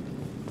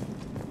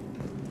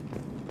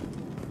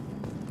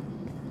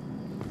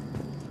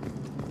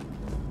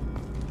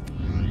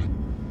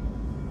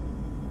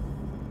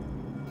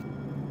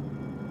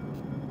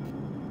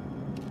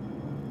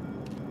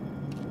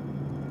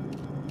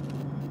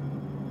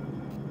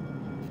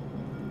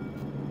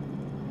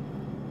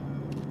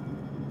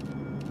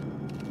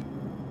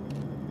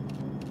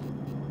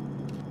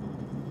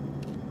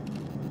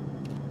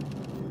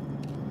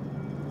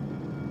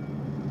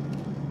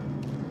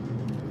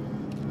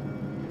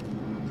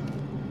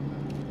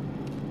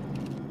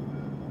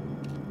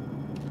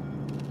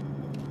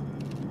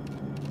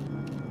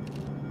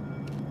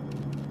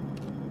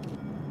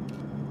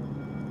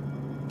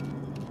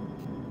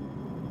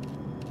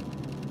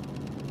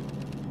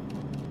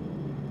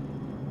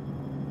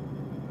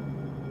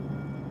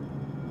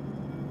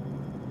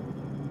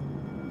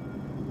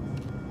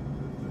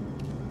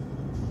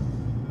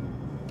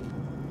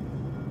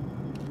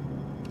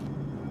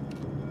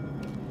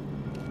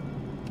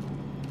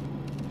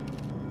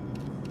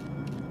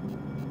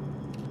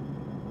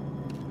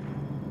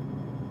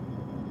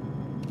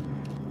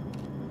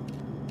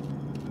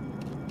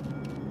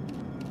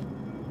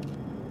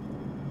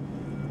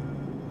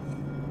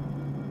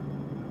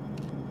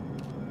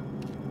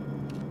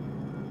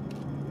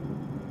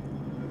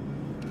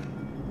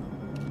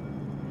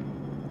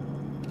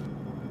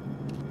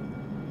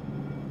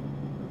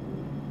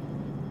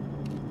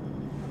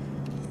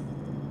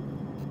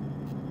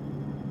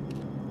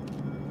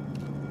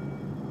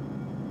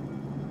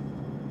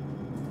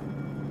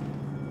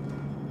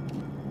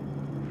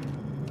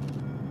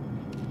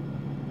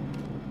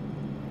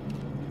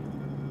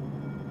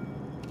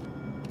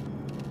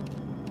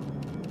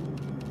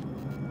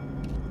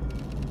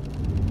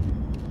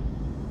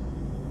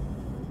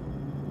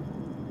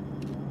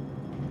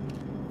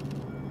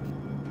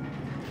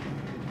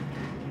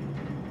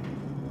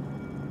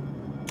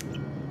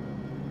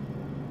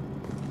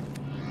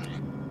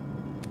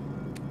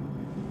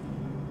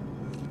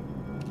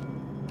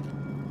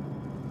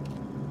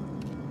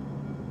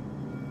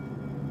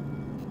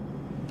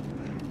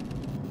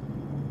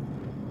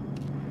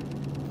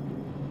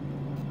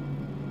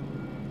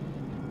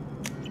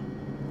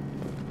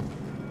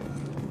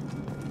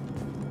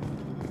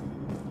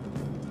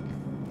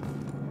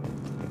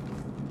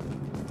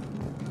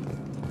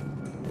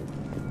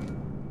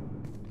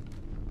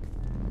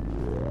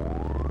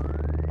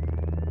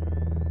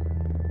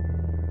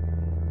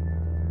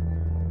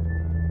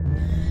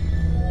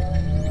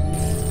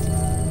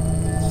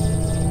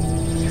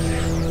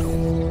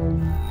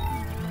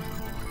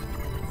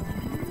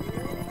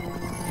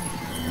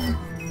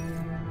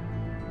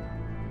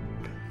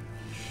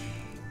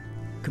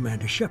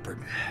 Commander Shepard.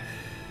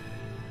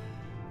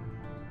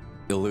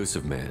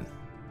 Elusive man.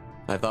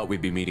 I thought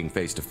we'd be meeting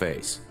face to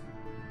face.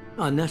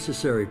 A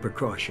necessary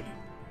precaution.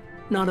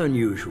 Not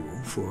unusual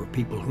for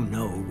people who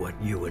know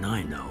what you and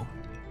I know.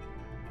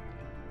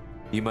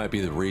 You might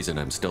be the reason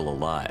I'm still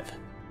alive,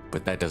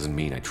 but that doesn't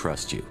mean I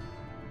trust you.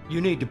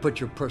 You need to put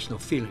your personal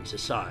feelings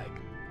aside.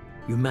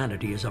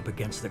 Humanity is up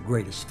against the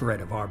greatest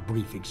threat of our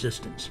brief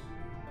existence.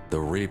 The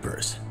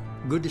Reapers.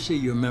 Good to see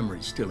your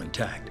memory's still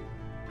intact.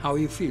 How are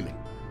you feeling?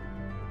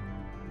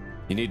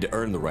 You need to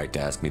earn the right to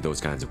ask me those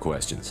kinds of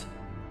questions.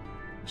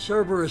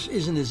 Cerberus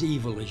isn't as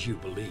evil as you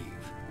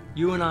believe.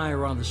 You and I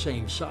are on the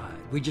same side.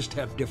 We just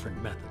have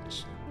different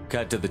methods.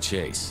 Cut to the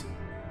chase.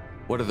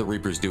 What are the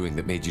Reapers doing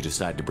that made you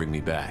decide to bring me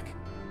back?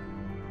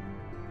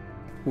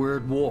 We're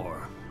at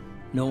war.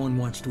 No one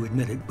wants to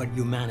admit it, but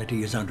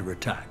humanity is under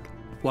attack.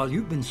 While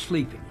you've been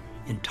sleeping,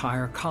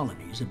 entire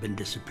colonies have been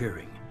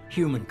disappearing.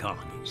 Human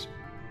colonies.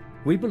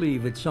 We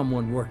believe it's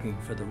someone working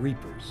for the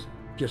Reapers,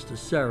 just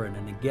as Saren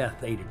and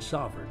Geth aided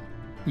Sovereign.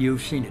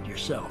 You've seen it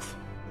yourself.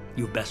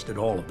 You bested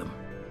all of them.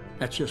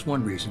 That's just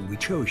one reason we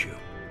chose you.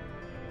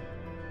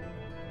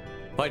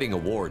 Fighting a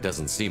war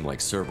doesn't seem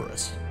like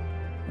Cerberus.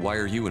 Why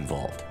are you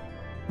involved?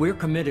 We're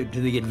committed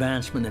to the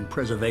advancement and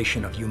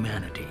preservation of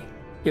humanity.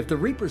 If the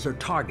Reapers are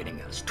targeting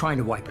us, trying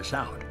to wipe us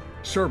out,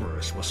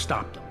 Cerberus will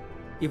stop them.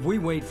 If we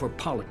wait for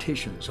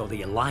politicians or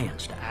the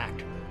Alliance to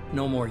act,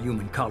 no more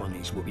human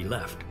colonies will be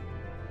left.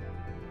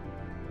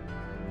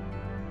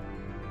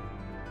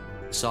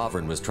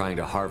 Sovereign was trying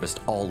to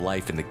harvest all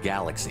life in the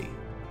galaxy.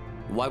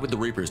 Why would the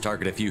Reapers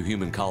target a few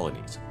human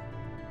colonies?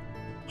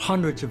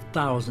 Hundreds of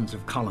thousands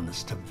of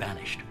colonists have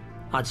vanished.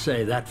 I'd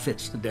say that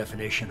fits the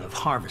definition of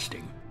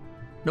harvesting.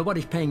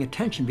 Nobody's paying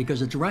attention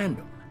because it's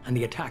random, and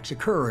the attacks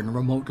occur in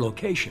remote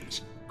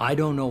locations. I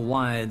don't know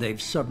why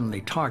they've suddenly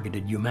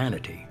targeted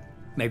humanity.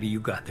 Maybe you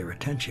got their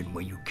attention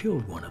when you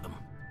killed one of them.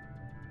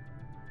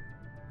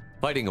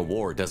 Fighting a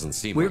war doesn't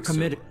seem We're like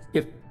committed.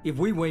 If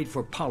we wait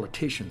for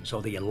politicians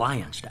or the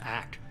Alliance to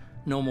act,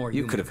 no more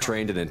You could have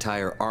trained an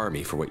entire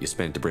army for what you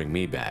spent to bring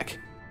me back.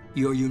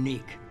 You're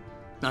unique.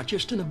 Not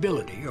just in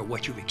ability or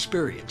what you've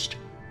experienced,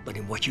 but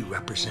in what you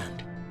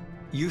represent.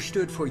 You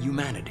stood for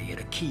humanity at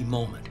a key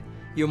moment.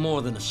 You're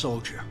more than a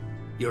soldier.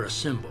 You're a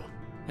symbol.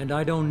 And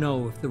I don't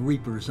know if the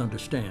Reapers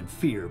understand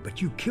fear,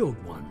 but you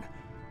killed one.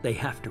 They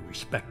have to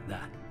respect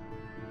that.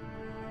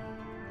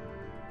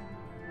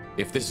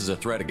 If this is a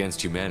threat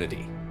against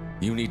humanity,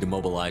 you need to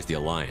mobilize the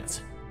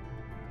Alliance.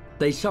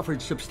 They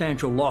suffered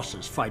substantial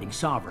losses fighting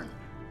Sovereign.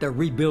 They're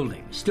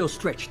rebuilding, still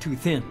stretched too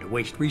thin to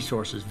waste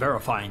resources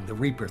verifying the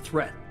Reaper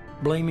threat.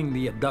 Blaming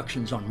the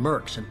abductions on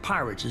mercs and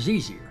pirates is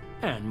easier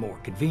and more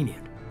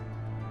convenient.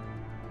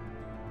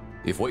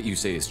 If what you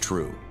say is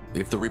true,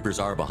 if the Reapers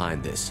are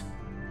behind this,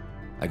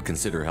 I'd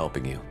consider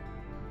helping you.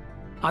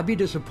 I'd be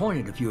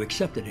disappointed if you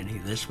accepted any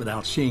of this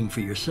without seeing for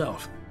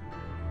yourself.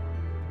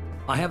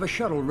 I have a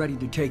shuttle ready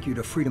to take you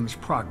to Freedom's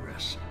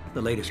Progress,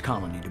 the latest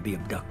colony to be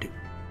abducted.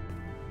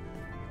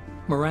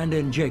 Miranda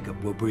and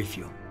Jacob will brief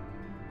you.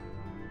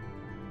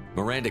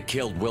 Miranda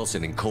killed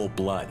Wilson in cold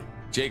blood.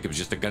 Jacob's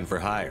just a gun for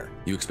hire.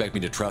 You expect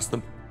me to trust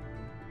them?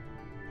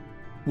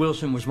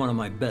 Wilson was one of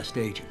my best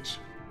agents,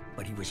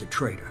 but he was a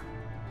traitor.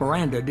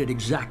 Miranda did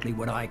exactly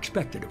what I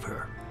expected of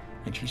her,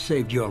 and she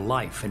saved your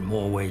life in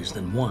more ways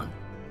than one.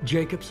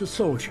 Jacob's a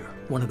soldier,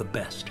 one of the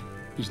best.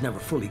 He's never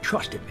fully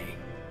trusted me,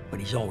 but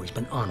he's always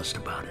been honest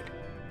about it.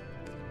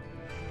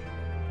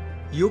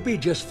 You'll be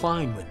just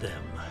fine with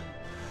them.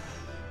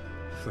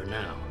 For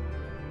now.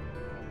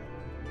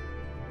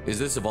 Is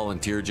this a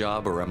volunteer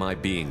job, or am I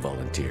being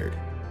volunteered?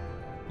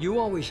 You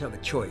always have a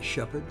choice,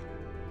 Shepard.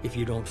 If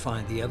you don't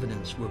find the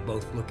evidence we're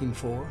both looking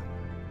for,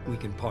 we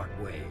can part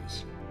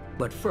ways.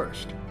 But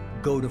first,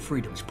 go to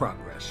Freedom's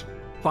Progress.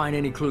 Find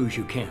any clues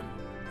you can.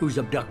 Who's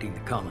abducting the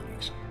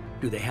colonies?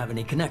 Do they have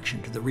any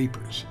connection to the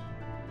Reapers?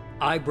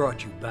 I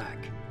brought you back.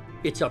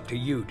 It's up to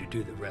you to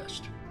do the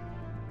rest.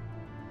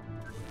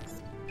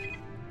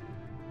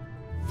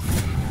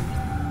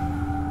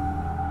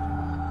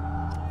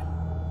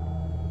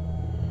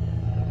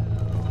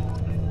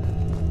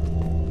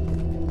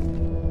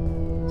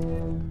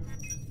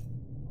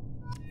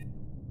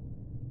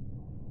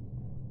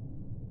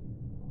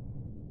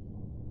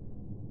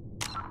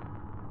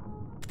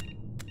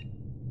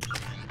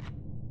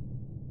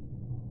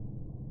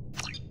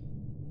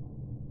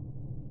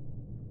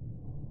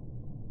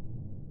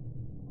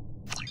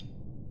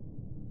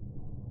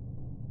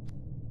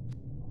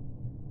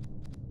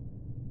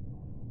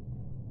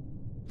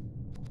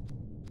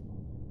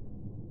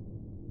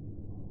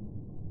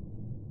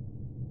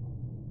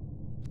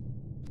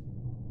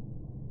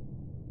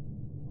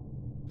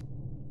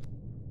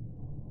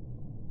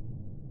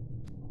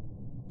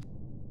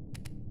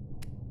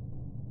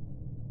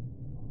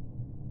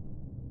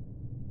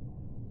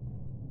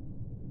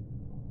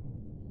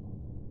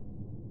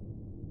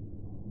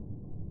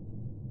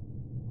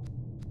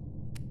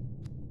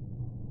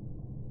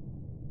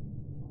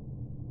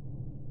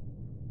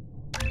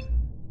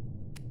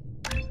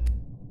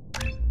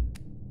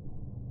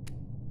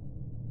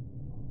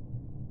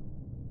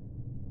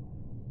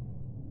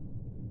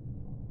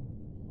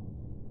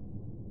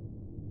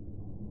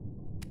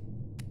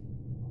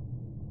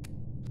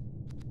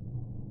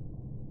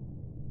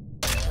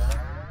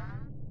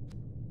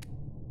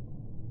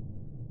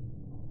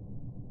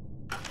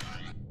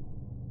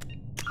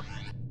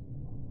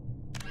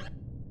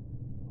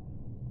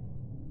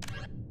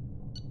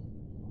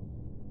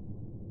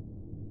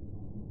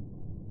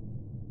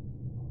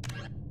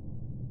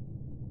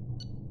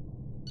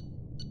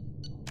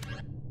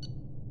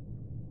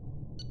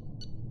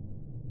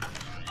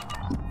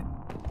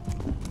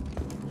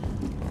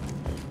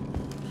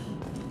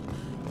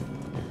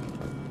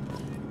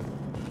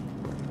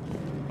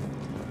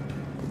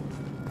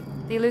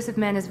 The elusive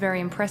man is very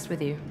impressed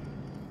with you.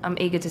 I'm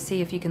eager to see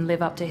if you can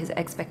live up to his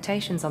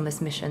expectations on this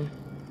mission.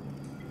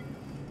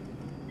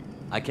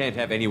 I can't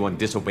have anyone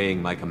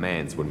disobeying my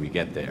commands when we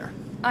get there.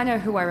 I know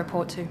who I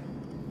report to.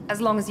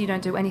 As long as you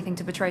don't do anything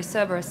to betray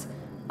Cerberus,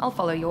 I'll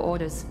follow your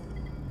orders.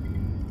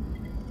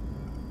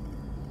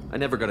 I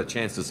never got a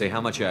chance to say how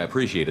much I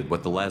appreciated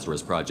what the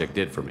Lazarus Project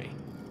did for me.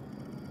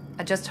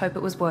 I just hope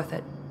it was worth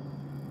it.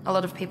 A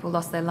lot of people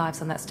lost their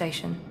lives on that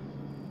station.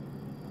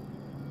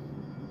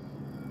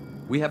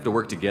 We have to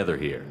work together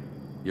here.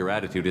 Your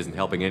attitude isn't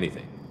helping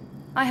anything.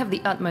 I have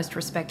the utmost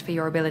respect for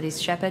your abilities,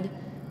 Shepard.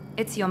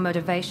 It's your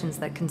motivations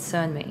that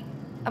concern me.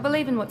 I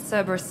believe in what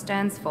Cerberus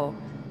stands for.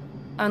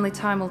 Only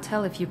time will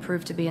tell if you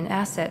prove to be an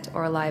asset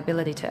or a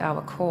liability to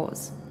our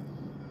cause.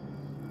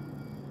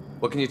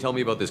 What can you tell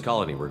me about this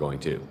colony we're going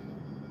to?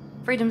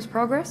 Freedom's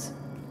Progress?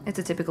 It's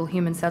a typical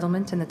human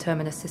settlement in the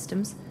Terminus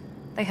systems.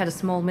 They had a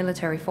small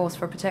military force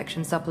for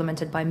protection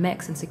supplemented by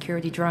mechs and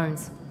security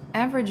drones.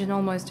 Average in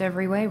almost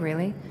every way,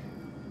 really.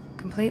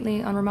 Completely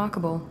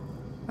unremarkable.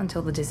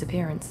 Until the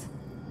disappearance.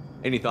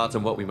 Any thoughts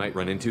on what we might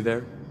run into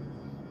there?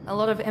 A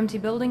lot of empty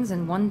buildings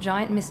and one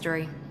giant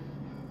mystery.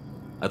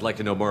 I'd like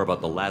to know more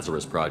about the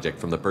Lazarus Project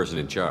from the person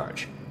in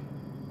charge.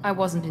 I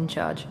wasn't in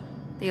charge.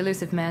 The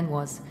elusive man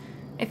was.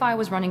 If I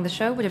was running the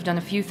show, would have done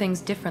a few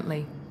things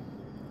differently.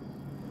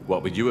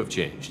 What would you have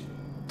changed?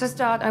 To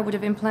start, I would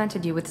have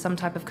implanted you with some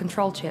type of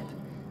control chip.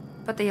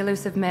 But the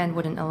elusive man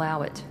wouldn't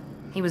allow it.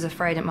 He was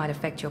afraid it might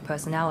affect your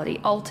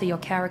personality, alter your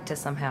character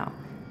somehow.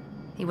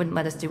 He wouldn't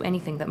let us do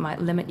anything that might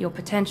limit your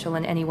potential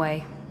in any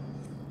way.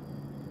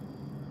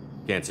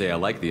 Can't say I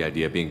like the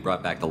idea of being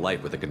brought back to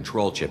life with a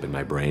control chip in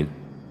my brain.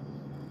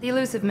 The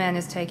elusive man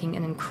is taking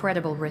an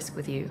incredible risk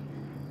with you.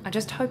 I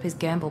just hope his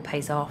gamble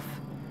pays off.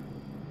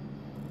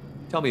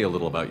 Tell me a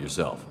little about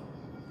yourself.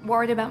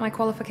 Worried about my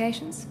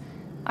qualifications?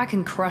 I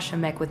can crush a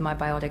mech with my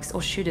biotics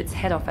or shoot its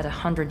head off at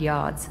 100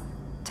 yards.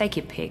 Take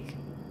your pick.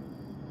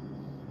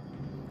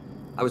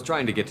 I was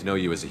trying to get to know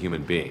you as a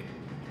human being.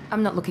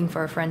 I'm not looking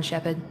for a friend,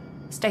 Shepard.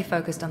 Stay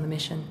focused on the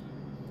mission.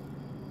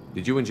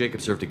 Did you and Jacob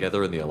serve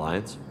together in the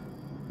Alliance?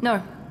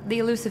 No, the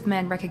elusive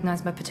man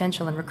recognized my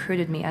potential and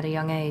recruited me at a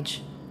young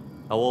age.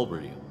 How old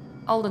were you?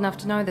 Old enough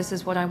to know this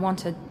is what I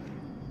wanted.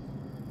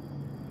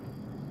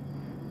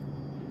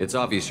 It's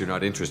obvious you're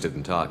not interested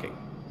in talking.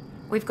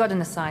 We've got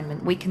an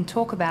assignment. We can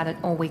talk about it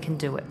or we can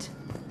do it.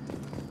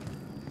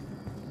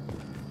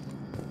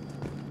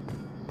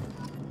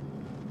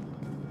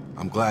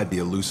 I'm glad the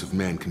elusive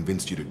man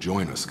convinced you to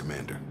join us,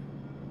 Commander.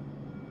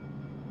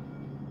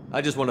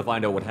 I just want to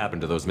find out what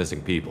happened to those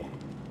missing people.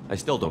 I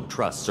still don't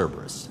trust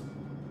Cerberus.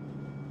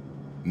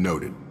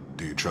 Noted.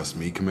 Do you trust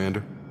me,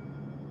 Commander?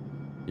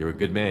 You're a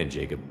good man,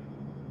 Jacob.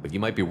 But you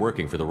might be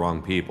working for the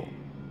wrong people.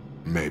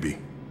 Maybe.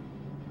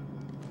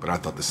 But I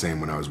thought the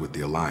same when I was with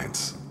the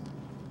Alliance.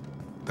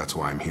 That's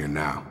why I'm here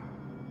now.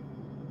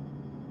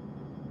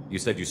 You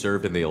said you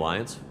served in the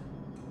Alliance?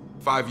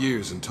 5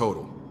 years in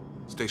total.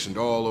 Stationed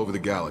all over the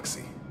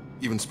galaxy.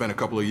 Even spent a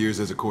couple of years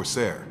as a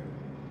Corsair.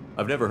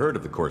 I've never heard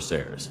of the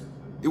Corsairs.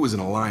 It was an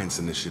Alliance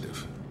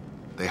initiative.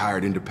 They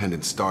hired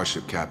independent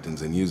starship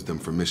captains and used them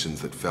for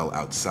missions that fell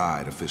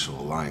outside official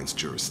Alliance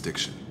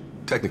jurisdiction.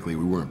 Technically,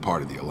 we weren't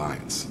part of the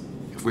Alliance.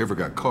 If we ever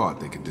got caught,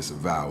 they could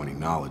disavow any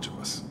knowledge of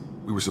us.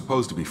 We were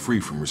supposed to be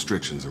free from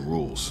restrictions and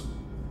rules,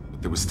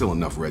 but there was still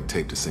enough red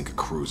tape to sink a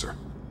cruiser.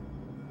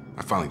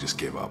 I finally just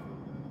gave up.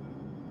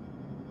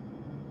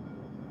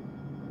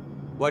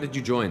 Why did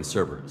you join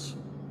Cerberus?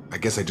 I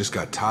guess I just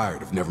got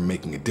tired of never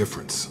making a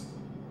difference.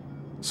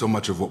 So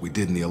much of what we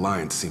did in the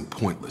Alliance seemed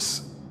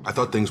pointless. I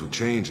thought things would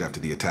change after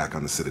the attack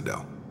on the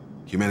Citadel.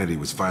 Humanity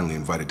was finally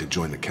invited to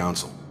join the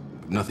Council,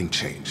 but nothing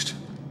changed.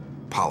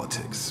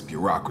 Politics,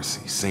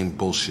 bureaucracy, same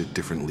bullshit,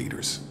 different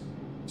leaders.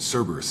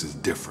 Cerberus is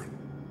different.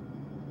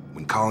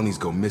 When colonies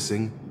go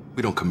missing,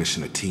 we don't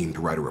commission a team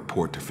to write a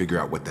report to figure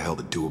out what the hell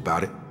to do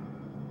about it.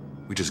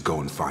 We just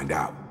go and find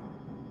out.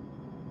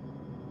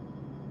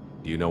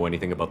 Do you know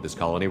anything about this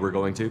colony we're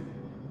going to?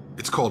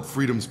 It's called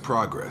Freedom's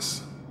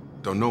Progress.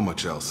 Don't know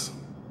much else.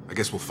 I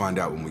guess we'll find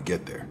out when we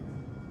get there.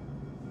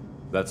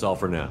 That's all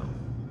for now.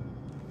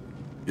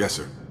 Yes,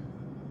 sir.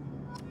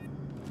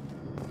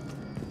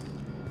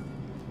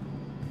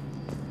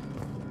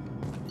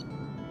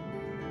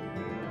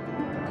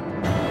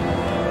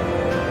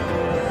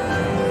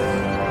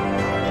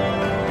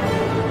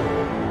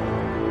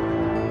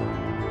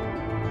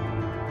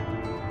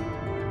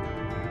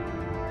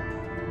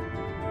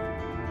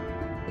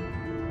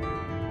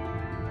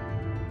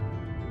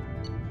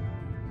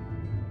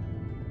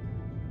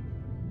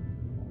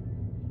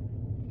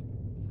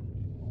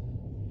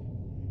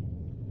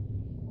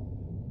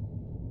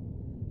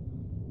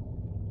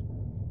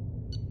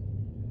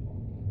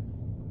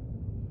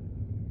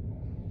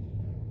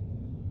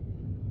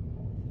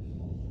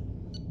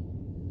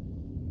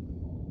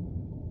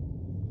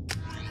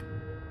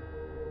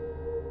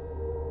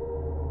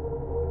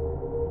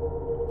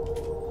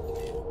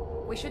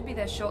 We should be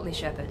there shortly,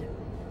 Shepard.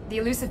 The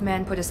elusive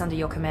man put us under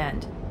your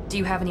command. Do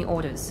you have any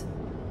orders?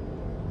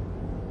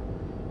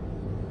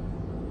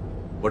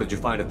 What did you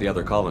find at the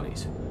other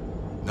colonies?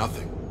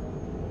 Nothing.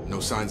 No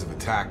signs of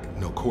attack,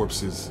 no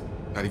corpses,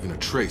 not even a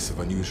trace of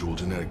unusual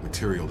genetic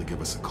material to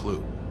give us a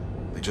clue.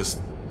 They just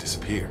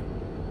disappear,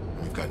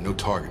 and we've got no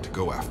target to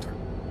go after.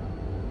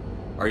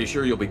 Are you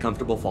sure you'll be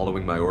comfortable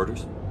following my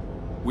orders?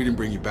 We didn't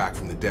bring you back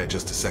from the dead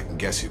just to second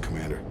guess you,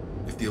 Commander.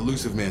 If the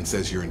elusive man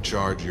says you're in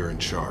charge, you're in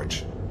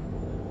charge.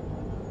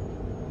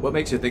 What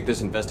makes you think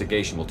this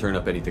investigation will turn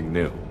up anything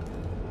new?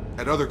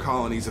 At other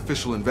colonies,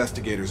 official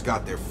investigators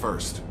got there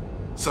first.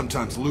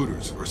 Sometimes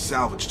looters or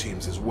salvage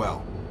teams as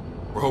well.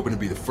 We're hoping to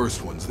be the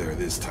first ones there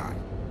this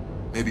time.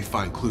 Maybe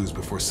find clues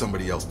before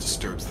somebody else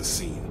disturbs the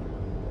scene.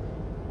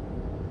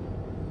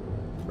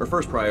 Our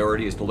first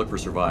priority is to look for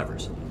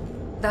survivors.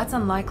 That's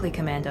unlikely,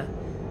 Commander.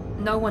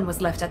 No one was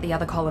left at the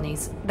other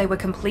colonies. They were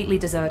completely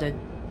deserted.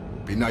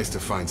 Be nice to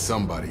find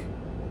somebody.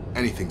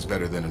 Anything's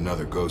better than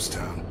another ghost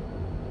town.